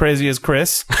you're as crazy as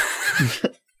Chris...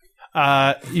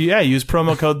 use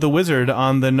promo code The Wizard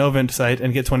on the Novant site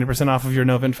and get 20% off of your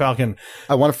Novant Falcon.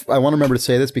 I want to remember to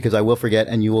say this because I will forget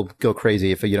and you will go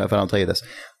crazy if I don't tell you this.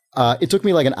 It took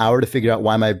me like an hour to figure out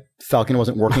why my Falcon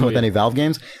wasn't working with any Valve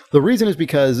games. The reason is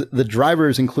because the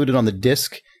drivers included on the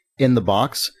disc in the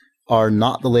box are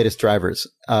not the latest drivers.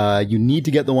 You need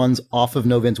to get the ones off of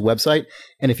Novant's website,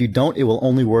 and if you don't, it will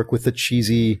only work with the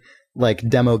cheesy like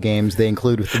demo games they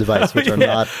include with the device, which are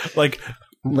not like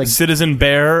Citizen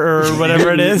Bear or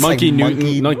whatever it is.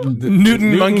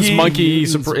 Newton's Monkey. I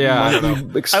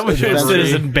wish it was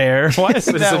Citizen Bear. Why is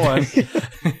that one?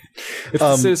 It's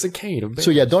the Citizen Kane of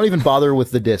So yeah, don't even bother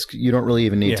with the disc. You don't really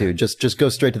even need Yeah. to. Just go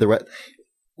straight to the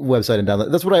website and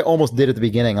download. That's what I almost did at the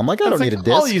beginning. I'm like, I don't need a disc.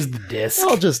 I'll use the disc.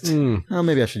 I'll just. Oh,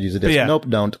 maybe I should use a disc. yeah. Nope,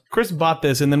 don't. Chris bought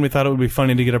this, and then we thought it would be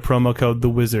funny to get a promo code, The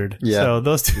Wizard. Yeah. So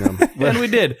those two, and we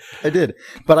did. I did,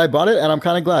 but I bought it, and I'm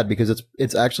kind of glad because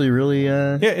it's actually really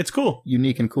Yeah, it's cool.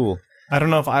 unique and cool. I don't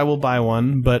know if I will buy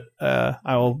one, but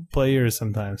I will play yours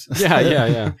sometimes.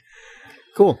 Yeah.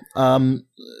 Cool.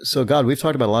 So God, we've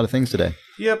talked about a lot of things today.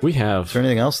 Yep. We Is have. there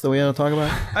anything else that we want to talk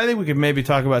about? I think we could maybe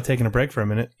talk about taking a break for a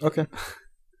minute. Okay.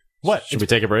 What? Should we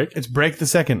take a break? It's break the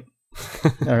second.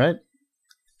 All right.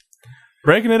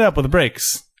 Breaking it up with the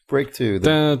breaks. Break 2.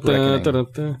 The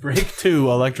reckoning. Break 2,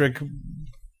 electric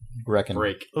Reckon.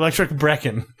 Break.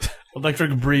 Brecken.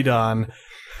 Electric Breedon.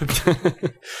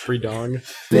 Free dong.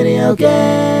 Video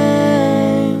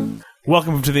game.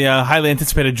 Welcome to the highly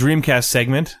anticipated Dreamcast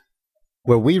segment.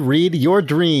 Where we read your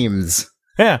dreams.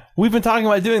 Yeah, we've been talking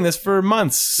about doing this for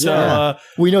months. So, Yeah.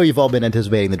 We know you've all been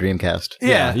anticipating the Dreamcast,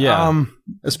 Yeah.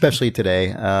 especially today.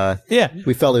 Yeah.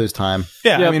 We felt it was time.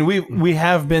 Yeah. Yep. I mean, we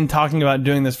have been talking about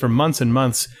doing this for months and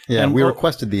months. Yeah, and we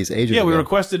requested these ages ago. we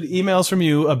requested emails from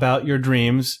you about your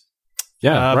dreams.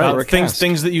 Yeah, About right.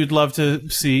 things that you'd love to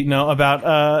see. No,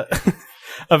 about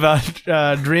about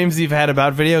dreams you've had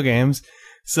about video games.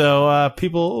 So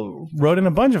people wrote in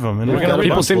a bunch of them, and we're We've going got to a read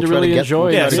People bunch. seem We'll to try really get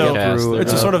enjoy Yeah, the so podcast.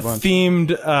 it's a sort of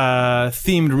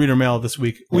themed reader mail this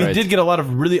week. We Right. did get a lot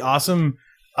of really awesome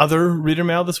other reader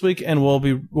mail this week, and we'll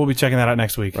be checking that out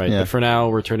next week. Right, Yeah. but for now,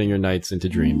 we're turning your nights into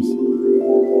dreams.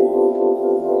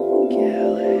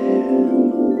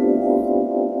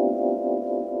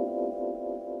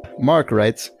 Mark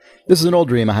writes, "This is an old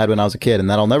dream I had when I was a kid, and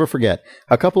that I'll never forget.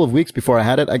 A couple of weeks before I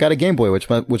had it, I got a Game Boy, which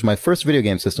was my first video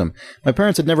game system. My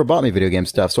parents had never bought me video game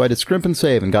stuff, so I had to scrimp and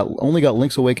save, and only got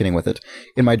Link's Awakening with it.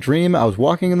 In my dream, I was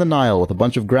walking in the Nile with a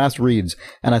bunch of grass reeds,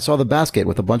 and I saw the basket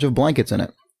with a bunch of blankets in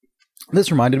it.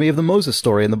 This reminded me of the Moses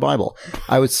story in the Bible.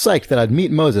 I was psyched that I'd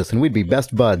meet Moses and we'd be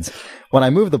best buds. When I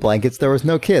moved the blankets, there was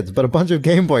no kids, but a bunch of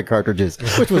Game Boy cartridges,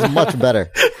 which was much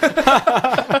better.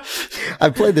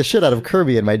 I played the shit out of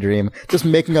Kirby in my dream, just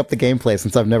making up the gameplay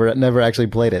since I've never actually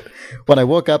played it. When I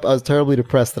woke up, I was terribly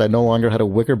depressed that I no longer had a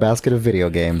wicker basket of video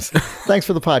games. Thanks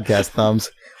for the podcast,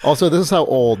 Thumbs. Also, this is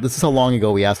how long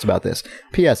ago we asked about this.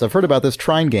 P.S. I've heard about this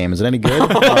Trine game. Is it any good?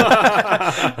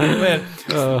 Man,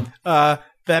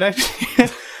 that actually,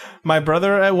 my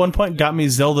brother at one point got me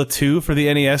Zelda 2 for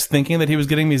the NES, thinking that he was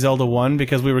getting me Zelda 1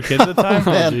 because we were kids at the time.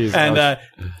 Jeez. And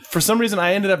for some reason,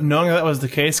 I ended up knowing that was the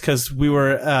case because we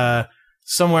were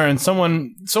somewhere, and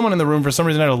someone in the room for some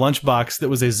reason had a lunchbox that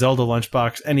was a Zelda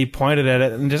lunchbox, and he pointed at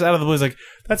it, and just out of the blue, was like,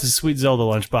 "That's a sweet Zelda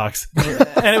lunchbox."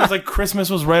 And it was like Christmas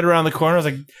was right around the corner. I was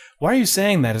like, "Why are you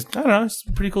saying that?" I don't know. It's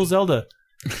a pretty cool Zelda.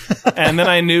 And then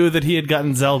I knew that he had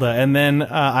gotten Zelda, and then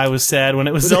I was sad when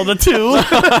it was Zelda 2.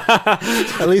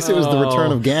 At least it was the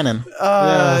return of Ganon.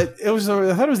 It was.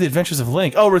 I thought it was the Adventures of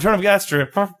Link. Oh, Return of Gaster.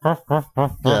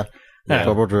 Yeah. Yeah.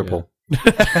 Double dribble.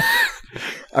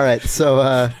 All right.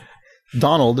 So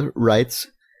Donald writes,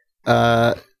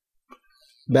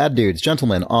 Bad Dudes,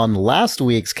 gentlemen, on last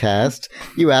week's cast,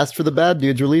 you asked for the Bad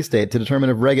Dudes release date to determine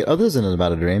if Reagan... Oh, this isn't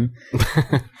about a dream.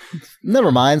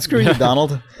 Never mind. Screw you,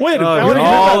 Donald. Wait, Oh, I you're wanna hear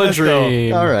about all a this, though.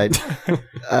 dream. All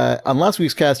right. On last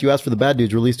week's cast, you asked for the Bad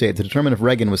Dudes release date to determine if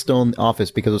Reagan was still in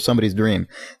office because of somebody's dream.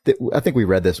 I think we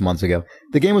read this months ago.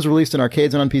 The game was released in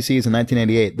arcades and on PCs in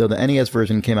 1988, though the NES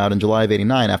version came out in July of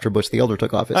 89 after Bush the Elder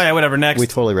took office. Oh yeah, whatever. Next, We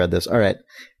totally read this. All right.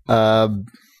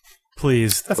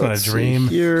 please. That's not a Let's see dream.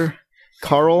 here.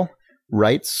 Carl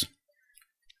writes,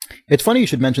 "It's funny you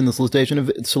should mention the solicitation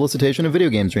of video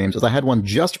games dreams, as I had one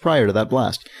just prior to that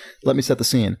blast. Let me set the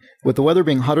scene. With the weather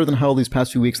being hotter than hell these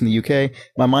past few weeks in the UK,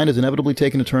 my mind has inevitably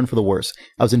taken a turn for the worse.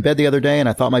 I was in bed the other day and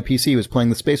I thought my PC was playing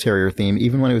the Space Harrier theme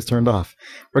even when it was turned off.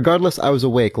 Regardless, I was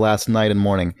awake last night and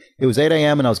morning. It was 8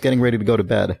 a.m. and I was getting ready to go to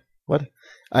bed. What?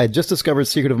 I had just discovered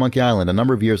Secret of Monkey Island, a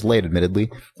number of years late,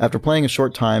 admittedly. After playing a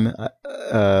short time,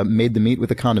 made the meat with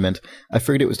a condiment, I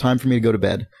figured it was time for me to go to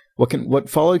bed. What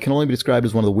followed can only be described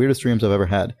as one of the weirdest dreams I've ever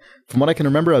had. From what I can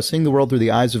remember, I was seeing the world through the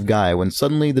eyes of Guy when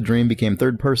suddenly the dream became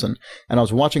third person, and I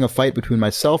was watching a fight between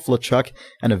myself, LeChuck,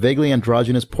 and a vaguely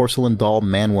androgynous porcelain doll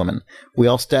man-woman. We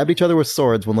all stabbed each other with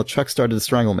swords when LeChuck started to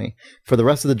strangle me. For the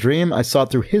rest of the dream, I saw it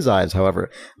through his eyes,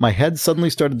 however. My head suddenly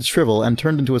started to shrivel and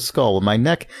turned into a skull, my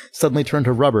neck suddenly turned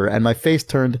to rubber, and my face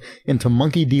turned into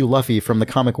Monkey D. Luffy from the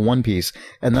comic One Piece,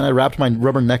 and then I wrapped my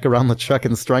rubber neck around LeChuck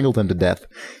and strangled him to death.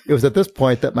 It was at this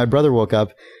point that my brother woke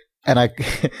up And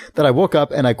that I woke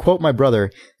up and I quote my brother,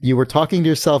 "You were talking to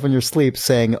yourself in your sleep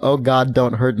saying, 'Oh God,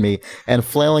 don't hurt me,' and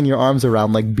flailing your arms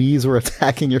around like bees were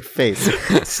attacking your face.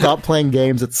 Stop playing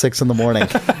games at 6 a.m.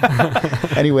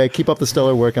 Anyway, keep up the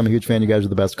stellar work. I'm a huge fan. You guys are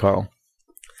the best, Carl."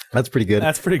 That's pretty good.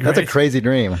 That's pretty great. That's a crazy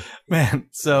dream. Man,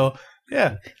 so,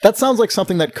 yeah. That sounds like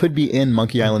something that could be in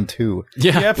Monkey Island 2.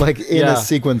 Yeah. Yep. Like in Yeah. a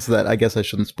sequence that I guess I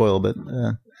shouldn't spoil, but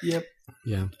Yep.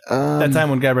 Yeah. That time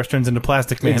when Guybrush turns into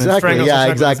Plastic Man. And exactly. strangles Yeah,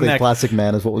 the exactly. neck. Plastic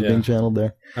Man is what was Yeah. being channeled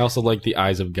there. I also like the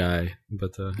eyes of Guy,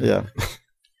 but Yeah.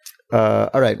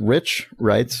 All right. Rich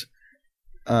writes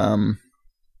something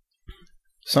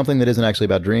that isn't actually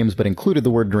about dreams, but included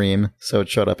the word dream, so it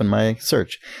showed up in my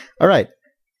search. All right.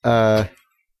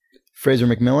 Fraser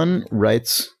McMillan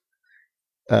writes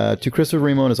to Christopher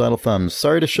Remo and his idle thumbs.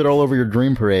 Sorry to shit all over your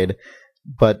dream parade,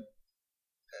 but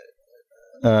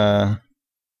this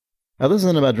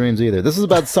isn't about dreams either. This is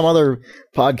about some other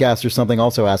podcast or something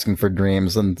also asking for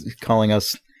dreams and calling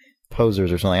us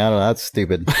posers or something. I don't know. That's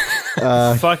stupid.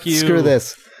 Fuck you. Screw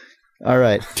this. All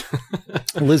right.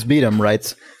 Liz Beadham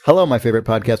writes, "Hello, my favorite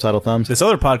podcast, Idle Thumbs. This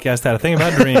other podcast had a thing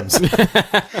about dreams.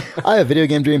 I have video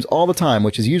game dreams all the time,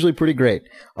 which is usually pretty great.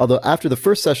 Although after the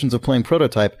first sessions of playing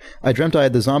Prototype, I dreamt I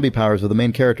had the zombie powers of the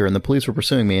main character and the police were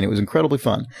pursuing me, and it was incredibly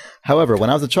fun. However,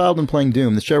 when I was a child and playing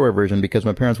Doom, the shareware version, because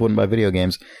my parents wouldn't buy video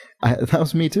games, that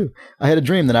was me too. I had a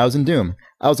dream that I was in Doom.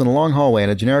 I was in a long hallway in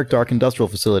a generic dark industrial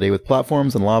facility with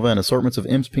platforms and lava and assortments of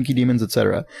imps, pinky demons,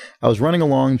 etc. I was running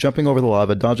along, jumping over the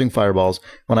lava, dodging fireballs,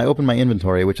 when I opened my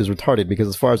inventory, which is retarded because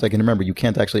as far as I can remember, you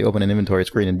can't actually open an inventory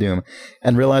screen in Doom,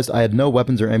 and realized I had no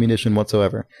weapons or ammunition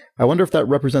whatsoever. I wonder if that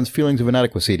represents feelings of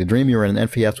inadequacy, to dream you were in an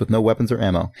FPS with no weapons or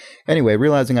ammo. Anyway,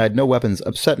 realizing I had no weapons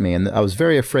upset me, and I was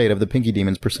very afraid of the pinky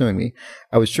demons pursuing me.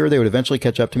 I was sure they would eventually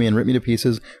catch up to me and rip me to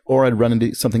pieces, or I'd run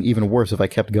into something even worse if I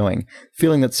kept going.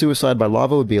 Feeling that suicide by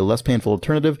lava would be a less painful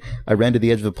alternative, I ran to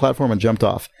the edge of the platform and jumped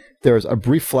off. There was a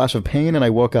brief flash of pain, and I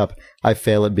woke up. I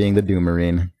fail at being the Doom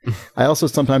Marine. I also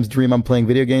sometimes dream I'm playing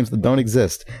video games that don't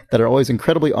exist, that are always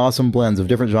incredibly awesome blends of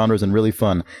different genres and really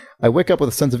fun. I wake up with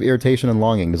a sense of irritation and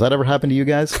longing. Does that ever happen to you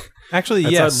guys? Actually,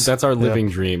 that's yes. that's our living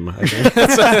dream. I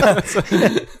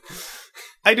think.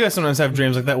 I do sometimes have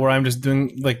dreams like that where I'm just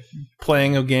doing, like,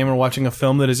 playing a game or watching a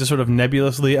film that is just sort of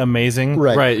nebulously amazing.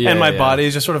 Right, yeah, and my yeah. body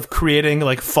is just sort of creating,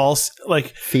 like, false,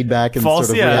 like, Feedback and false,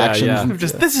 sort of yeah, reactions. yeah. and- I'm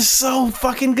just, this is so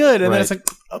fucking good. And then Right. it's like,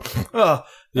 oh,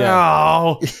 Yeah.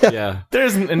 no, Yeah. there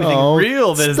isn't anything Oh,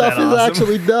 real that is stuff that is awesome.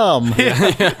 actually dumb.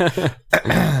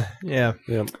 Yeah.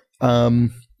 Yeah.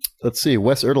 Let's see.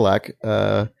 Wes Erdelak,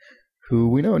 who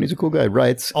we know and he's a cool guy,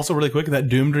 writes. Also, really quick, that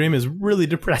Doom dream is really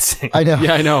depressing. I know.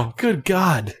 Yeah, I know. Good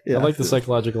God. Yeah. I like the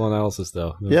psychological analysis,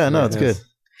 though. Yeah, no, it's good.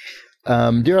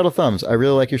 Dear Idle Thumbs, I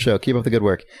really like your show. Keep up the good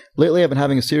work. Lately, I've been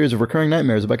having a series of recurring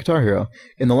nightmares about Guitar Hero.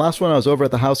 In the last one, I was over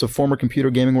at the house of former Computer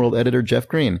Gaming World editor Jeff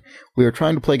Green. We were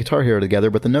trying to play Guitar Hero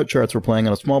together, but the note charts were playing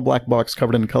on a small black box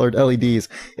covered in colored LEDs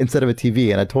instead of a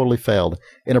TV, and I totally failed.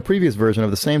 In a previous version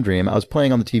of the same dream, I was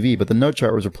playing on the TV, but the note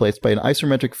chart was replaced by an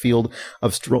isometric field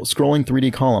of scrolling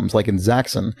 3D columns, like in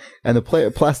Zaxxon, and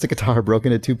the plastic guitar broke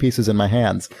into two pieces in my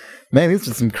hands. Man, these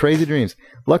are some crazy dreams.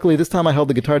 Luckily, this time I held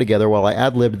the guitar together while I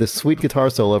ad-libbed this sweet guitar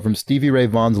solo from Stevie Ray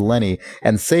Vaughan's Lenny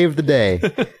and saved the day.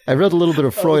 I read a little bit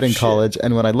of Freud in college,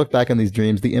 and when I look back on these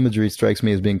dreams, the imagery strikes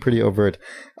me as being pretty overt.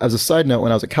 As a side note,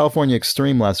 when I was at California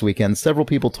Extreme last weekend, several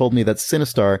people told me that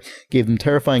Sinistar gave them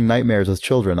terrifying nightmares as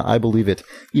children. I believe it.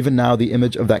 Even now, the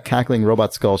image of that cackling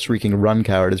robot skull shrieking, "Run,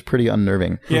 coward," is pretty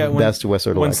unnerving. Yeah, Best Wes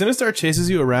Erdelak. When Sinistar chases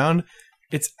you around,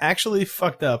 it's actually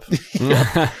fucked up.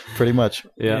 Pretty much.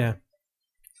 Yeah.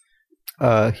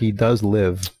 He does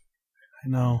live. I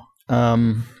know.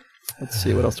 Let's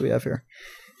see, what else do we have here?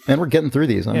 Man, we're getting through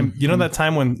these. And you know that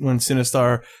time when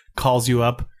Sinistar calls you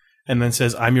up and then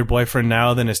says, "I'm your boyfriend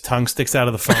now," then his tongue sticks out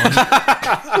of the phone?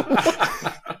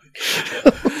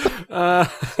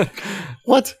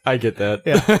 What? I get that.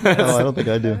 Yeah. Oh, I don't think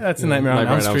I do. That's a Nightmare on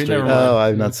Nightmare Elm on Elm Street. Street. Never mind. Oh,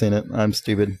 I've not seen it. I'm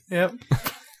stupid. Yep.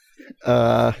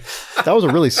 That was a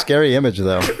really scary image,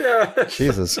 though.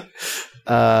 Jesus.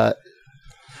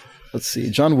 Let's see.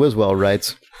 John Wiswell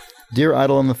writes, "Dear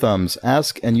Idle and the Thumbs,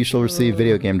 ask and you shall receive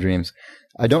video game dreams.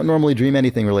 I don't normally dream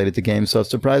anything related to games, so I was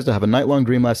surprised to have a night-long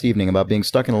dream last evening about being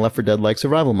stuck in a Left 4 Dead-like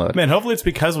survival mode. Man, hopefully it's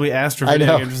because we asked for I video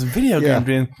know. games. Video Yeah. game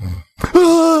dream.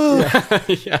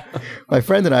 Yeah. My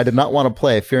friend and I did not want to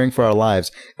play, fearing for our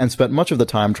lives, and spent much of the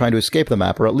time trying to escape the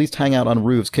map or at least hang out on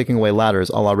roofs kicking away ladders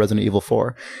a la Resident Evil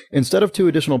 4. Instead of 2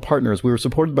 additional partners, we were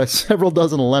supported by several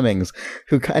dozen lemmings,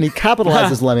 and he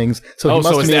capitalizes lemmings, so he Oh, must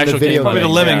so have it's the mean the actual video game Probably the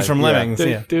game. lemmings Yeah, from yeah. Lemmings.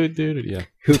 Yeah. Dude, yeah.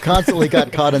 Who constantly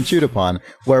got caught and chewed upon,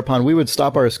 whereupon we would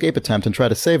stop our escape attempt and try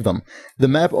to save them. The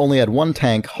map only had one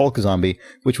tank, Hulk Zombie,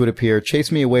 which would appear,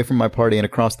 chase me away from my party and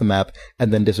across the map,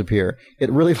 and then disappear. It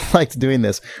really liked doing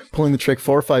this, pulling the trick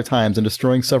 4 or 5 times and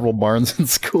destroying several barns and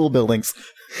school buildings.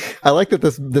 I like that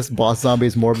this boss zombie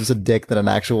is more of just a dick than an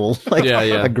actual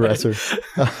aggressor.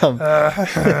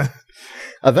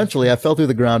 Eventually, I fell through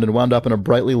the ground and wound up in a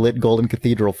brightly lit golden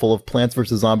cathedral full of Plants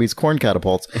vs. Zombies corn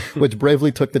catapults, which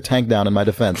bravely took the tank down in my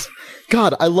defense.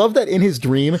 God, I love that in his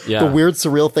dream, Yeah. the weird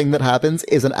surreal thing that happens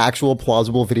is an actual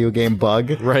plausible video game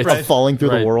bug Right. of falling through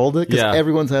the Right. world. Because Yeah.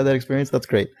 everyone's had that experience. That's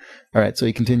great. All right, so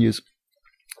he continues.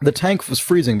 The tank was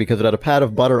freezing because it had a pad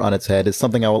of butter on its head is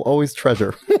something I will always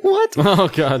treasure. What? Oh,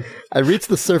 God. I reached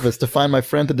the surface to find my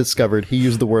friend had discovered, he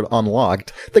used the word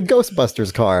unlocked, the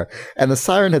Ghostbusters car, and the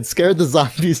siren had scared the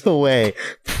zombies away,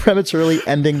 prematurely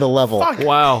ending the level.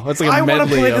 Wow. That's like a I want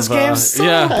medley to play of, this game so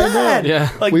yeah. bad. Yeah.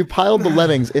 Like, We piled the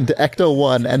lemmings into Ecto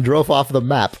 1 and drove off the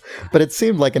map, but it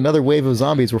seemed like another wave of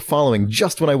zombies were following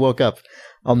just when I woke up.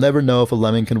 I'll never know if a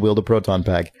lemming can wield a proton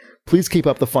pack. Please keep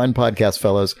up the fine podcast,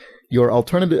 fellows. Your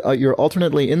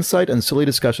alternately insight and silly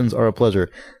discussions are a pleasure.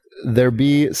 There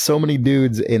be so many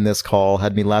dudes in this call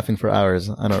had me laughing for hours.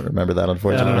 I don't remember that,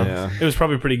 unfortunately. Yeah. it was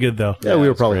probably pretty good though. Yeah, we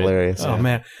were it's probably great. hilarious. Oh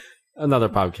man. Another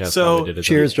podcast. So, probably did it.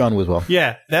 Cheers, John Wiswell.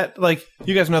 Yeah, that like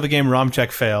you guys know the game ROM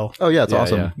Check Fail. Oh yeah, it's Yeah,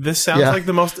 awesome. yeah. This sounds Yeah. like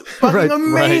the most fucking Right,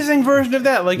 amazing version of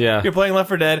that. Like Yeah. you're playing Left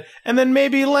 4 Dead, and then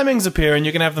maybe lemmings appear, and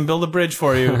you can have them build a bridge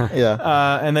for you.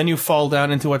 Yeah. And then you fall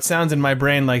down into what sounds in my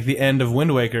brain like the end of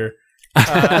Wind Waker.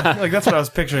 Like that's what I was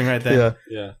picturing right there.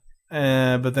 Yeah.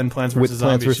 Yeah. But then Plants With vs.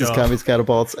 Plants Zombies vs. show up, Zombies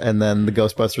catapults, and then the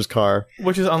Ghostbusters car.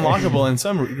 which is unlockable in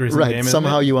some recent Right. game. isn't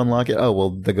Somehow it? you unlock it. Oh,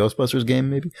 well, the Ghostbusters game,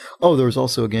 maybe? Oh, there was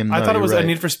also a game. I thought it was right. a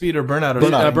Need for Speed or Burnout or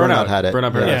Burnout. something. Burnout had it.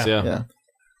 Burnout Yeah. Paradise, yeah. Yeah.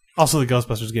 Also the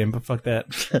Ghostbusters game, but fuck that.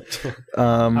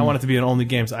 I want it to be in only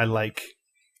games I like.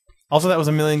 Also, that was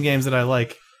a million games that I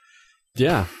like.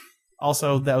 Yeah.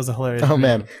 Also, that was a hilarious. Oh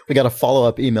man, we got a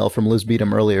follow-up email from Liz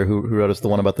Beatham earlier who wrote us the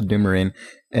one about the Doom Marine,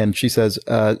 and she says,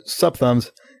 "Sup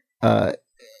thumbs."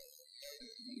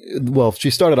 Well,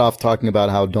 she started off talking about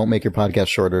how don't make your podcast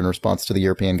shorter in response to the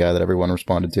European guy that everyone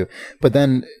responded to, but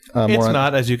then It's more on,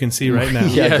 not, as you can see right now. yeah,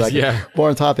 Yes, exactly. yeah. More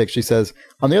on topic, she says,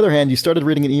 on the other hand, you started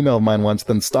reading an email of mine once,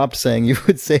 then stopped saying you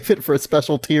would save it for a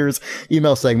special Tears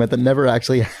email segment that never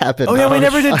actually happened. Oh yeah, we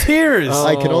never did Tears.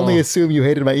 I can only assume you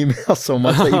hated my email so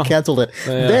much that you canceled it.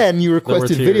 Yeah. Then you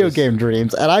requested Tears. video game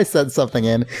dreams, and I sent something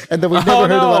in, and then we never Oh, heard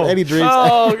no. about any dreams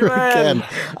Oh, ever man. again.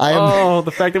 I am, Oh,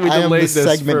 the fact that we I am delayed the this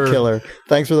segment for... killer.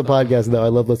 Thanks for the podcast, though. I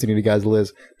love listening to you guys,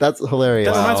 Liz. That's hilarious.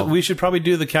 That reminds me, we should probably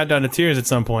do the countdown to Tears at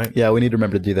some point. Yeah, we need to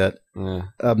remember to do that. Yeah.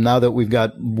 Now that we've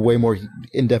got way more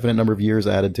indefinite number of years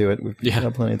added to it, we've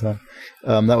got plenty of time.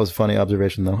 That was a funny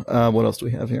observation, though. What else do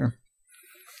we have here?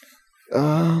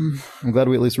 I'm glad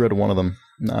we at least read one of them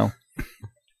now.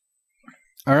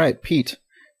 All right, Pete.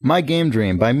 My Game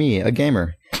Dream by me, a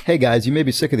gamer. Hey guys, you may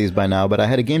be sick of these by now, but I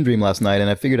had a game dream last night, and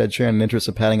I figured I'd share an interest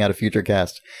of padding out a future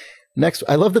cast. Next,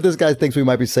 I love that this guy thinks we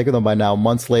might be sick of them by now,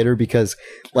 months later, because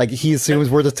like he assumes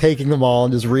we're just taking them all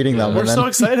and just reading them. We're and then, so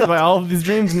excited by all of these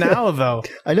dreams now, though.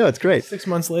 I know, it's great. 6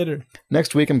 months later.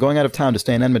 Next week, I'm going out of town to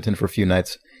stay in Edmonton for a few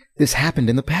nights. This happened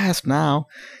in the past now.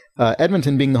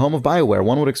 Edmonton being the home of BioWare,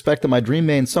 one would expect that my dream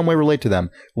may in some way relate to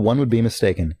them. One would be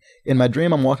mistaken. In my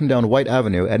dream, I'm walking down White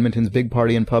Avenue, Edmonton's big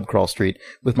party and pub crawl street,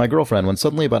 with my girlfriend, when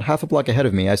suddenly about half a block ahead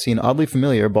of me, I see an oddly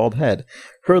familiar bald head.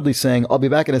 Hurriedly saying, "I'll be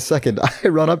back in a second," I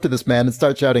run up to this man and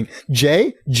start shouting,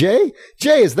 "Jay? Jay?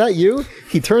 Jay, is that you?"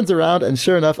 He turns around, and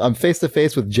sure enough, I'm face to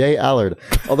face with Jay Allard.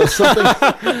 Although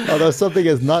something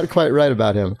is not quite right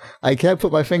about him. I can't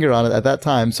put my finger on it at that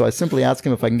time, so I simply ask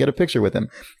him if I can get a picture with him.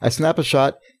 I snap a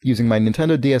shot using my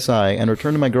Nintendo DSi and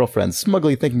return to my girlfriend,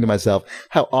 smugly thinking to myself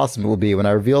how awesome it will be when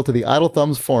I reveal to the Idle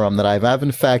Thumbs forum that I have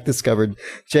in fact discovered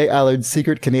Jay Allard's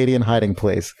secret Canadian hiding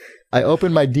place. I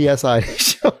open my DSi to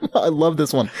show, I love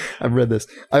this one. I've read this.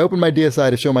 I open my DSi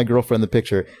to show my girlfriend the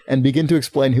picture and begin to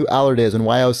explain who Allard is and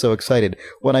why I was so excited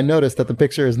when I noticed that the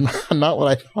picture is not what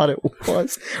I thought it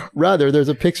was. Rather, there's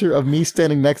a picture of me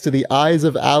standing next to the Eyes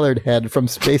of Allard head from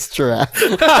Space Giraffe.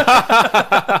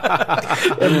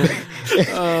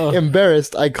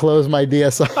 Embarrassed, I close my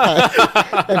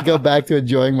DSi and go back to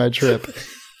enjoying my trip.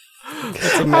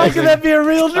 How can that be a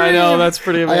real dream? I know, that's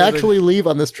pretty I amazing. actually leave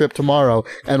on this trip tomorrow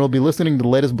and will be listening to the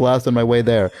latest blast on my way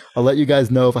there. I'll let you guys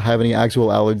know if I have any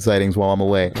actual Allard sightings while I'm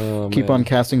away. Keep on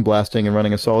casting, blasting, and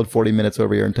running a solid 40 minutes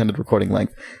over your intended recording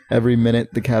length. Every minute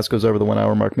the cast goes over the 1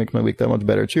 hour mark makes my week that much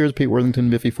better. Cheers, Pete Worthington,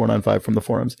 Biffy495 from the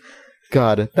forums.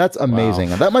 God, that's amazing.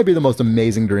 That might be the most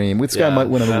amazing dream. This guy might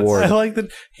win an award. I like that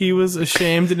he was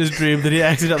ashamed in his dream that he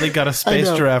accidentally got a space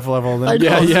know. giraffe level. I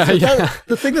know. Yeah.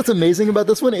 The thing that's amazing about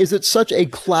this one is it's such a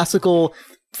classical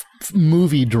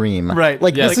movie dream. Right.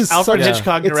 Like Yeah. this Like is Alfred such,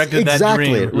 Hitchcock it's directed that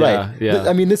exactly, dream. right. Yeah.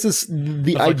 I mean, this is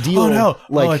the ideal. Oh no!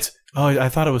 Like, I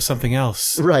thought it was something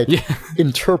else. right.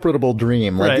 Interpretable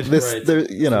dream. Like Right. this, Right. there.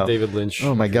 You know. David Lynch.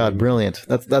 Oh my God, brilliant.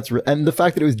 And the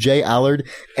fact that it was Jay Allard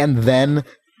and then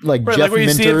like Right, Jeff like where you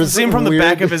Minter's see him from the weird-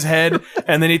 back of his head,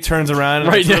 and then he turns around and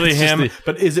Right, it's yeah, really it's just him.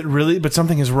 But is it really? But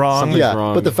something is wrong. Something- Yeah,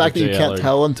 wrong but the with fact that you Jay can't Allard.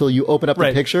 tell until you open up the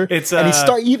Right. picture, It's, and he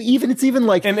start even it's even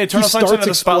like And he Eternal starts Sunshine of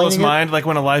the Spotless explaining it. Mind, like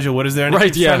when Elijah Wood is there, and Right, he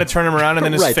keeps yeah. trying to turn him around, and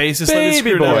then his Right. face is slightly Baby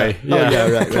screwed boy. up. Oh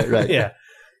yeah, right. Yeah.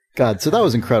 God, so that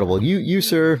was incredible. You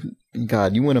sir,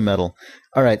 God, you win a medal.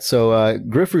 All right, so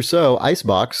Griff Rousseau,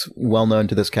 Icebox, well known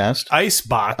to this cast.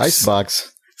 Icebox.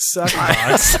 Icebox.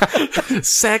 Suckbox.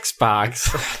 Sex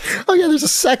box. Oh yeah, there's a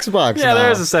sex box. Yeah, now.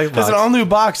 there's a sex There's box. an all new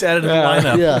box added to the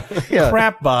lineup. Yeah.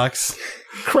 Crap box.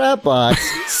 Crap box,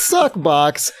 suck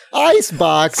box, ice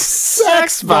box,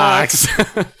 sex box.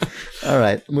 All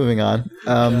right, moving on.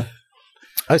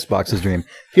 Icebox's dream.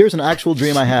 Here's an actual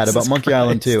dream I had about Monkey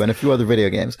Island 2 and a few other video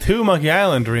games. 2 Monkey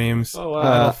Island dreams. Oh, wow.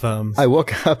 Metal thumbs. I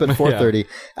woke up at 4:30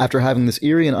 after having this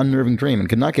eerie and unnerving dream and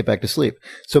could not get back to sleep.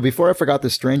 So before I forgot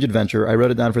this strange adventure, I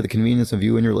wrote it down for the convenience of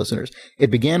you and your listeners.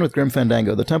 It began with Grim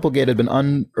Fandango. The Temple Gate had been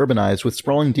unurbanized with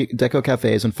sprawling deco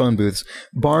cafes and phone booths,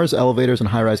 bars, elevators, and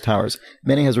high-rise towers.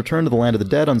 Manny has returned to the land of the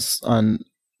dead on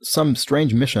some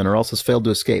strange mission or else has failed to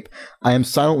escape. I am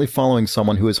silently following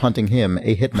someone who is hunting him,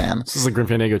 a hitman. This is like Grim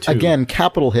Fandango 2. Again,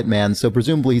 capital hitman, so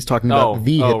presumably he's talking about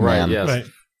the hitman. Right, yes. Right.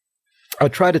 I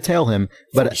try to tail him,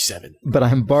 but 47. I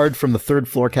am barred from the third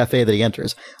floor cafe that he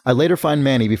enters. I later find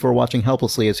Manny before watching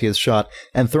helplessly as he is shot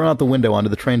and thrown out the window onto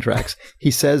the train tracks.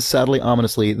 He says, sadly,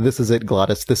 ominously, "This is it,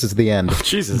 Glottis. This is the end."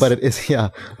 Jesus. But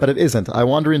it isn't. I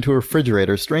wander into a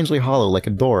refrigerator, strangely hollow like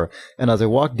a door, and as I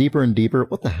walk deeper and deeper,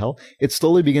 what the hell? It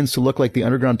slowly begins to look like the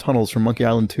underground tunnels from Monkey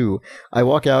Island 2. I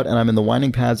walk out and I'm in the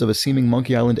winding paths of a seeming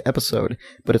Monkey Island episode,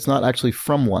 but it's not actually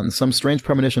from one. Some strange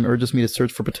premonition urges me to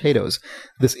search for potatoes.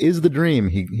 This is the dream,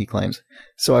 he claims.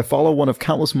 So I follow one of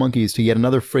countless monkeys to yet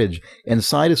another fridge.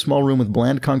 Inside a small room with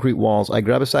bland concrete walls, I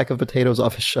grab a sack of potatoes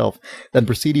off a shelf, then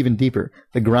proceed even deeper.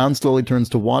 The ground slowly turns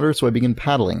to water, so I begin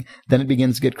paddling. Then it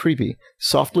begins to get creepy.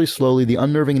 Softly, slowly, the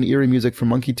unnerving and eerie music from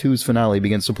Monkey 2's finale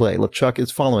begins to play. LeChuck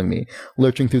is following me.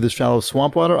 Lurching through the shallow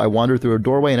swamp water, I wander through a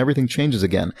doorway and everything changes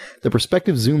again. The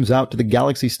perspective zooms out to the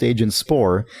galaxy stage in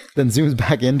Spore, then zooms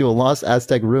back into a lost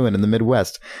Aztec ruin in the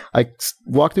Midwest. I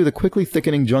walk through the quickly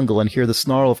thickening jungle and hear the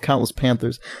snarl of countless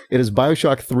panthers. It is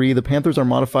Bioshock 3. The panthers are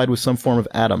modified with some form of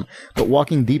atom. But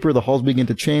walking deeper, the halls begin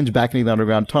to change back into the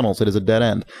underground tunnels. It is a dead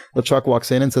end. LeChuck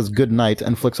walks in and says good night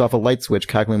and flicks off a light switch,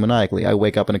 cackling maniacally. I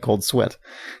wake up in a cold sweat.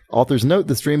 Author's note,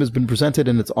 this dream has been presented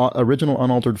in its original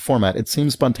unaltered format. It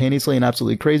seems spontaneously and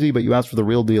absolutely crazy, but you asked for the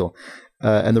real deal.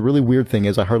 And the really weird thing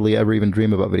is I hardly ever even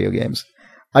dream about video games.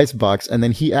 Icebox, and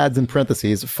then he adds in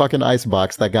parentheses, fucking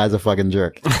Icebox, that guy's a fucking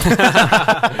jerk.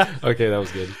 Okay, that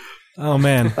was good. Oh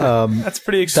man, that's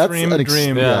pretty extreme That's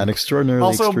dream. an extraordinarily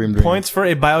Also, extreme dream. points for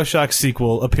a Bioshock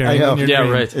sequel appearing I know. in your Yeah,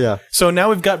 dream. right. Yeah. So now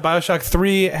we've got Bioshock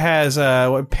 3 has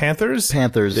Panthers,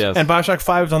 Panthers. Yes. and Bioshock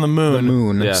 5 is on the moon. The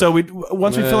moon. Yeah. So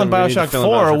once we fill in we need to Bioshock fill in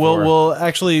 4, Bioshock 4. we'll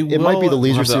actually It might be the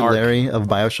Leisure have the Suit arc. Larry of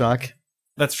Bioshock.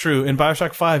 That's true. In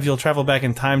Bioshock 5, you'll travel back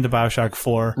in time to Bioshock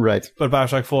 4, Right. but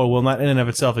Bioshock 4 will not in and of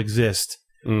itself exist.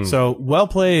 Mm. So well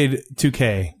played,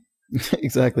 2K.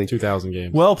 Exactly. 2000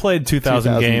 games. Well played,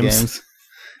 2000 games.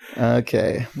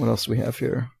 Okay. What else do we have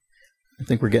here? I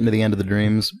think we're getting to the end of the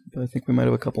dreams, but I think we might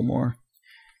have a couple more.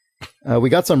 We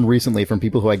got some recently from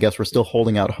people who I guess were still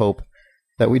holding out hope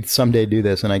that we'd someday do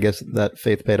this, and I guess that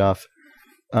faith paid off.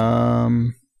 Or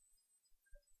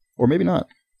maybe not.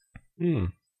 Hmm.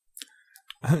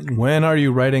 When are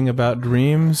you writing about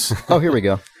dreams? Oh, here we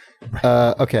go.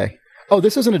 Okay. Oh,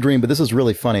 this isn't a dream, but this is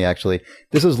really funny, actually.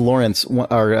 This is Lawrence,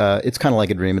 it's kind of like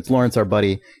a dream. It's Lawrence, our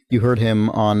buddy. You heard him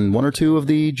on one or two of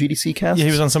the GDC casts. Yeah,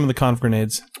 he was on some of the conf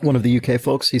grenades. One of the UK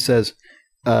folks. He says,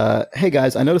 Hey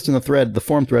guys, I noticed in the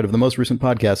forum thread of the most recent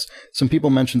podcast, some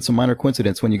people mentioned some minor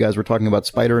coincidence when you guys were talking about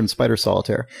Spider and Spider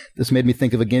Solitaire. This made me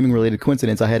think of a gaming-related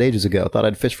coincidence I had ages ago. Thought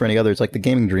I'd fish for any others like the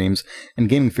gaming dreams and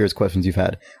gaming fears questions you've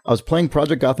had. I was playing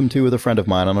Project Gotham 2 with a friend of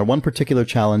mine. On one particular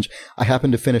challenge, I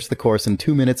happened to finish the course in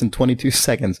 2 minutes and 22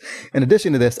 seconds. In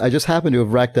addition to this, I just happened to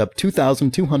have racked up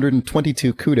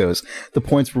 2,222 kudos, the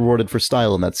points rewarded for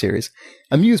style in that series.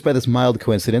 Amused by this mild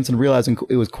coincidence and realizing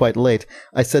it was quite late,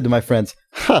 I said to my friends,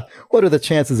 what are the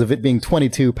chances of it being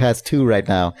 22 past 2 right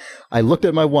now? I looked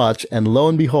at my watch, and lo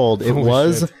and behold, it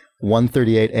was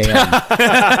 1:38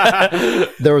 a.m.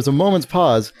 There was a moment's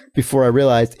pause before I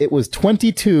realized it was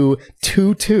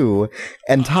 22:22,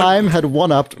 and time had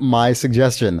one-upped my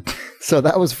suggestion. So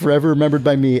that was forever remembered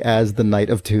by me as the Night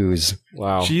of Twos.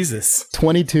 Wow. Jesus.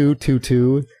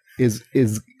 22:22 is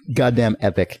goddamn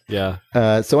epic. Yeah.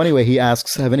 So anyway, he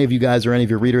asks, have any of you guys or any of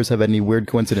your readers have any weird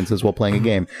coincidences while playing a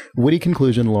game? Witty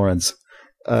conclusion, Lawrence.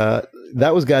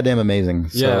 That was goddamn amazing.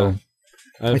 So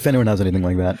if anyone has anything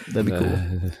like that, that'd be cool.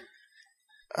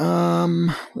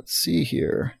 Let's see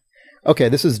here. Okay,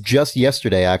 this is just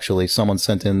yesterday, actually. Someone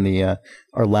sent in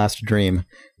our last dream.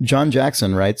 John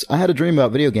Jackson writes, I had a dream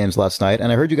about video games last night,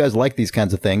 and I heard you guys like these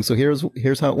kinds of things, so here's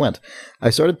how it went.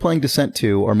 I started playing Descent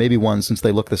 2, or maybe 1 since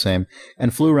they look the same,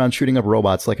 and flew around shooting up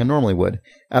robots like I normally would.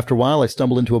 After a while, I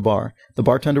stumbled into a bar. The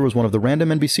bartender was one of the random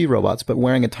NBC robots, but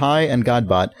wearing a tie, and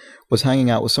Godbot was hanging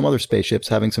out with some other spaceships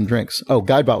having some drinks. Oh,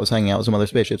 Godbot was hanging out with some other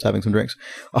spaceships having some drinks.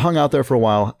 I hung out there for a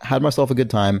while, had myself a good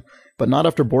time, but not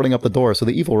after boarding up the door so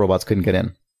the evil robots couldn't get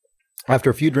in.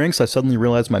 After a few drinks, I suddenly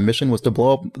realized my mission was to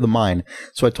blow up the mine,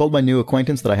 so I told my new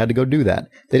acquaintance that I had to go do that.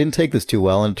 They didn't take this too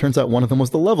well, and it turns out one of them was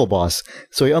the level boss,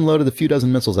 so he unloaded a few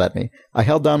dozen missiles at me. I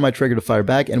held down my trigger to fire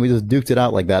back, and we just duked it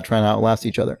out like that, trying to outlast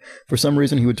each other. For some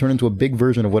reason, he would turn into a big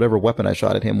version of whatever weapon I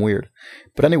shot at him. Weird.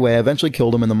 But anyway, I eventually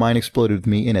killed him, and the mine exploded with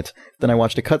me in it. Then I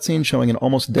watched a cutscene showing an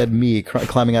almost dead me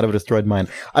climbing out of a destroyed mine.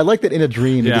 I like that in a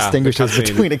dream he distinguishes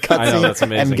between a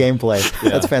cutscene and gameplay. Yeah.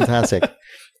 That's fantastic.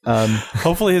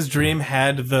 Hopefully his dream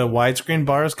had the widescreen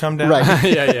bars come down. Right.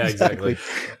 yeah, exactly.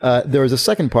 There was a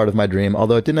second part of my dream,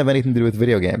 although it didn't have anything to do with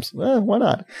video games. Why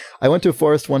not? I went to a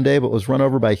forest one day, but was run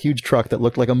over by a huge truck that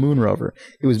looked like a moon rover.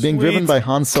 It was being driven by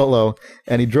Han Solo,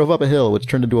 and he drove up a hill, which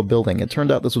turned into a building. It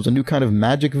turned out this was a new kind of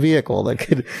magic vehicle that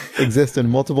could exist in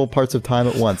multiple parts of time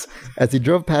at once. As he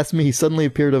drove past me, he suddenly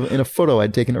appeared in a photo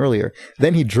I'd taken earlier.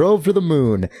 Then he drove to the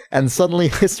moon, and suddenly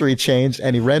history changed,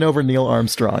 and he ran over Neil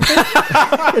Armstrong.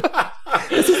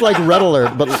 This is like Red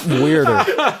Alert, but weirder.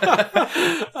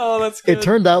 Oh, that's good. It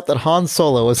turned out that Han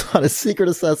Solo was on a secret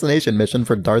assassination mission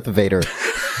for Darth Vader.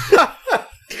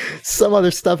 Some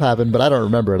other stuff happened, but I don't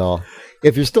remember it all.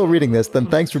 If you're still reading this, then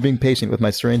thanks for being patient with my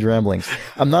strange ramblings.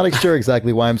 I'm not sure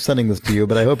exactly why I'm sending this to you,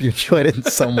 but I hope you enjoyed it in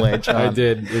some way, John. I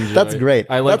did enjoy. That's great.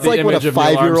 I like That's like when a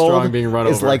 5-year-old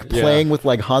is like playing with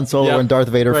like Han Solo and Darth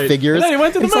Vader figures. And then he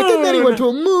went to the moon. Like, and then he went to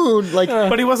a moon. Like,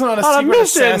 but he wasn't on a secret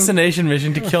assassination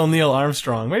mission to kill Neil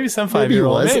Armstrong. Maybe some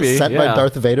 5-year-old. Maybe sent by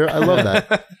Darth Vader. I love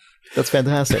that. That's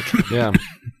fantastic. Yeah.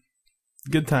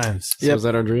 Good times. So is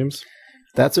that our dreams?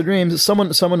 That's a dream.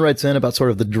 Someone writes in about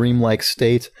sort of the dreamlike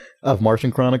state of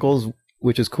Martian Chronicles,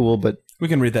 which is cool, but we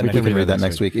can read that. We can read that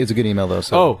next week. It's a good email though.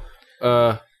 So. We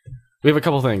have a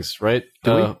couple things, right?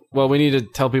 Do we? Well, we need to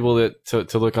tell people that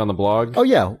to look on the blog. Oh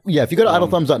yeah. If you go to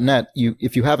idlethumbs.net,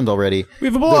 if you haven't already, we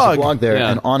have a blog. There's a blog there,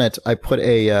 and on it I put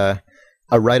a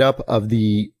write up of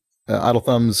the Idle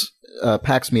Thumbs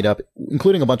PAX meetup,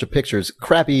 including a bunch of pictures,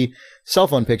 crappy cell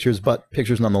phone pictures, but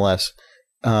pictures nonetheless.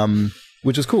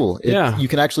 Which is cool. You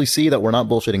can actually see that we're not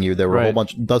bullshitting you. There were a whole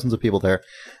bunch, dozens of people there.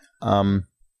 That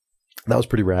was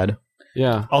pretty rad.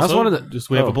 Yeah. Also,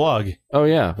 we have a blog. Oh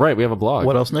yeah, right. We have a blog.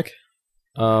 What else, Nick?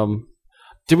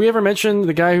 Did we ever mention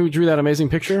the guy who drew that amazing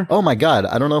picture? Oh my God,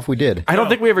 I don't know if we did. I don't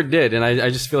think we ever did, and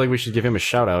I just feel like we should give him a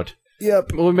shout out.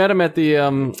 Yep. Well, we met him at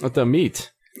the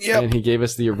meet. Yep. And he gave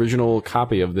us the original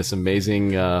copy of this amazing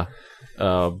picture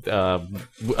of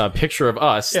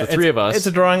us, the three of us. It's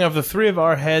a drawing of the three of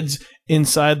our heads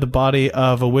inside the body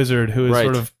of a wizard who is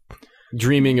sort of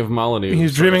dreaming of Molyneux.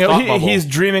 He's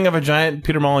dreaming of a giant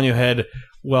Peter Molyneux head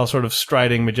while sort of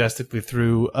striding majestically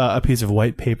through a piece of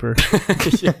white paper.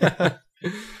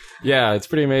 Yeah, it's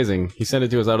pretty amazing. He sent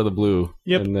it to us out of the blue.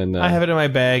 Yep. And then, I have it in my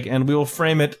bag, and we will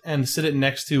frame it and sit it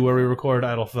next to where we record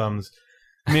Idle Thumbs.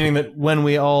 Meaning that when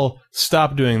we all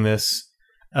stop doing this,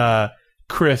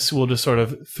 Chris will just sort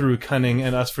of, through cunning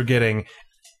and us forgetting,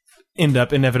 end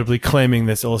up inevitably claiming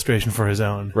this illustration for his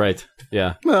own. Right.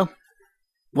 Yeah. Well,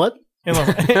 what?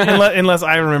 Unless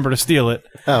I remember to steal it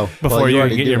before you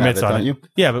get your mitts on it. You?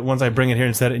 Yeah, but once I bring it here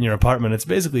and set it in your apartment, it's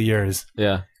basically yours.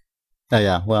 Yeah. Oh,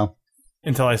 yeah. Well.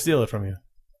 Until I steal it from you.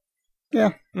 Yeah.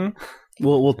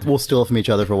 We'll steal from each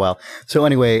other for a while. So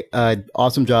anyway,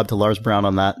 awesome job to Lars Brown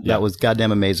on that. Yeah. That was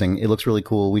goddamn amazing. It looks really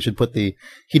cool. We should put he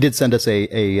did send us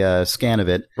a scan of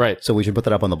it. Right. So we should put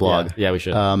that up on the blog. Yeah, we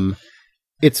should.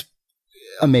 It's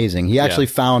amazing. He actually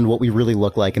found what we really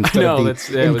look like instead of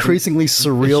the increasingly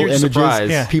surreal huge images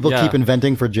surprise. people keep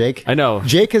inventing for Jake. I know.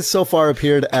 Jake has so far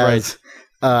appeared as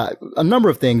a number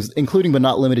of things, including but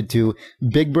not limited to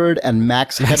Big Bird and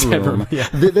Max Headroom. Yeah.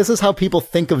 This is how people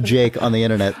think of Jake on the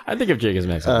internet. I think of Jake as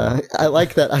Max. Headroom. I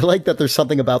like that. I like that there's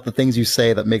something about the things you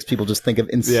say that makes people just think of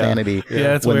insanity.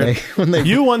 Yeah, it's when weird. when they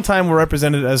You one time were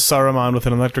represented as Saruman with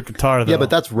an electric guitar, though. yeah, but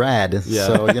that's rad. Yeah.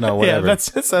 So whatever. yeah,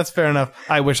 that's fair enough.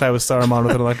 I wish I was Saruman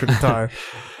with an electric guitar.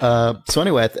 So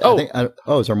anyway, I think.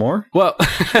 Is there more? Well,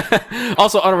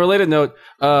 also on a related note,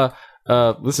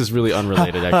 this is really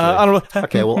unrelated, actually. I don't know.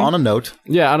 Okay. Well, on a note,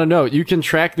 Yeah, on a note, you can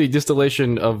track the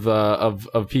distillation of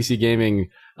PC gaming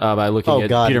by looking at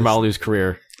God, Peter this- Molyneux's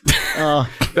career.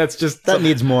 That's just that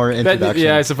needs more introduction.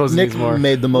 yeah, I suppose it Nick needs more.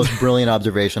 made the most brilliant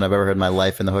observation I've ever heard in my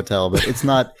life in the hotel, but it's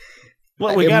not.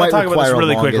 Well, we it got to might talk about this require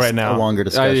really quick a right now. longer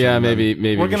discussion. yeah, than- maybe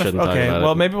We're we gonna shouldn't talk okay. about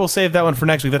Well, it. maybe we'll save that one for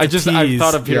next week. That's I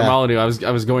thought of Peter Yeah. Molyneux.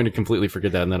 I was going to completely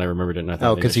forget that, and then I remembered it. And I thought Oh,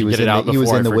 maybe I because he should was get it out he was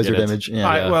before in I the forget wizard it. image. Yeah.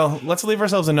 All right. Well, let's leave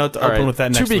ourselves a note to All open right. with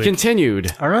that next to be week.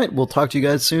 continued. All right. We'll talk to you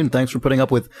guys soon. Thanks for putting up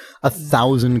with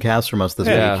 1,000 casts from us this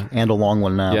Yeah. week and a long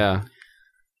one now. Yeah.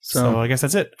 So I guess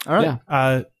that's it. All right.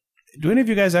 Yeah. Do any of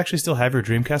you guys actually still have your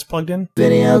Dreamcast plugged in?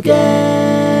 Video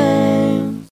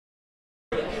game.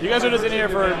 You guys are just in here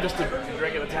for just a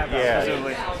drink at the tap house,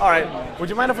 presumably. All right. Would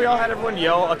you mind if we all had everyone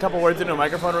yell a couple words into a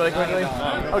microphone really quickly?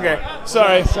 Okay.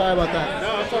 Sorry. Sorry about that.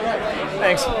 No, it's all right.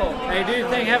 Thanks. Hey, do your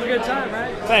thing. Have a good time,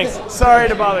 right? Thanks. Sorry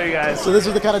to bother you guys. So this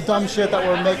is the kind of dumb shit that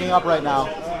we're making up right now.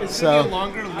 So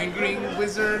longer lingering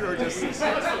wizard or just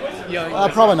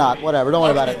yelling? probably not. Whatever. Don't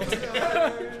worry about it.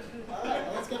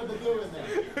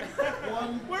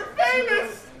 We're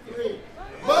famous!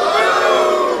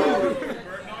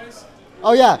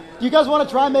 Oh yeah. Do you guys want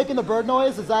to try making the bird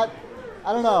noise? Is that?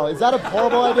 I don't know. Is that a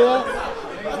horrible idea?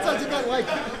 That sounds like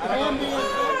ambient.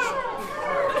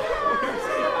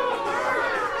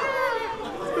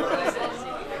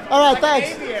 All right.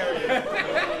 Thanks.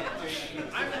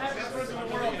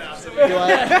 Do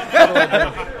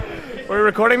I- Are we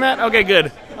recording that? Okay,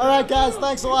 good. All right, guys.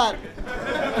 Thanks a lot.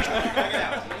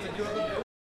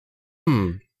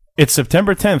 It's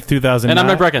September 10th, 2009. And I'm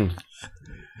Nick Brecken.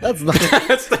 That's not.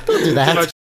 Don't do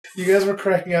that. You guys were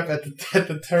cracking up at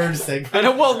the turd segment. I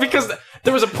know, well, because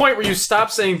there was a point where you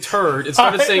stopped saying turd and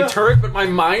started saying turret, but my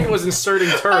mind was inserting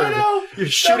turd. I know. You're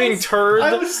shooting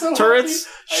I was so turrets,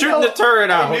 happy. shooting the turret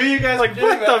out. I knew you guys like, were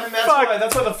doing what that, the and that's fuck?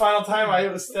 why the final time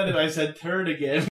I said it, I said turd again.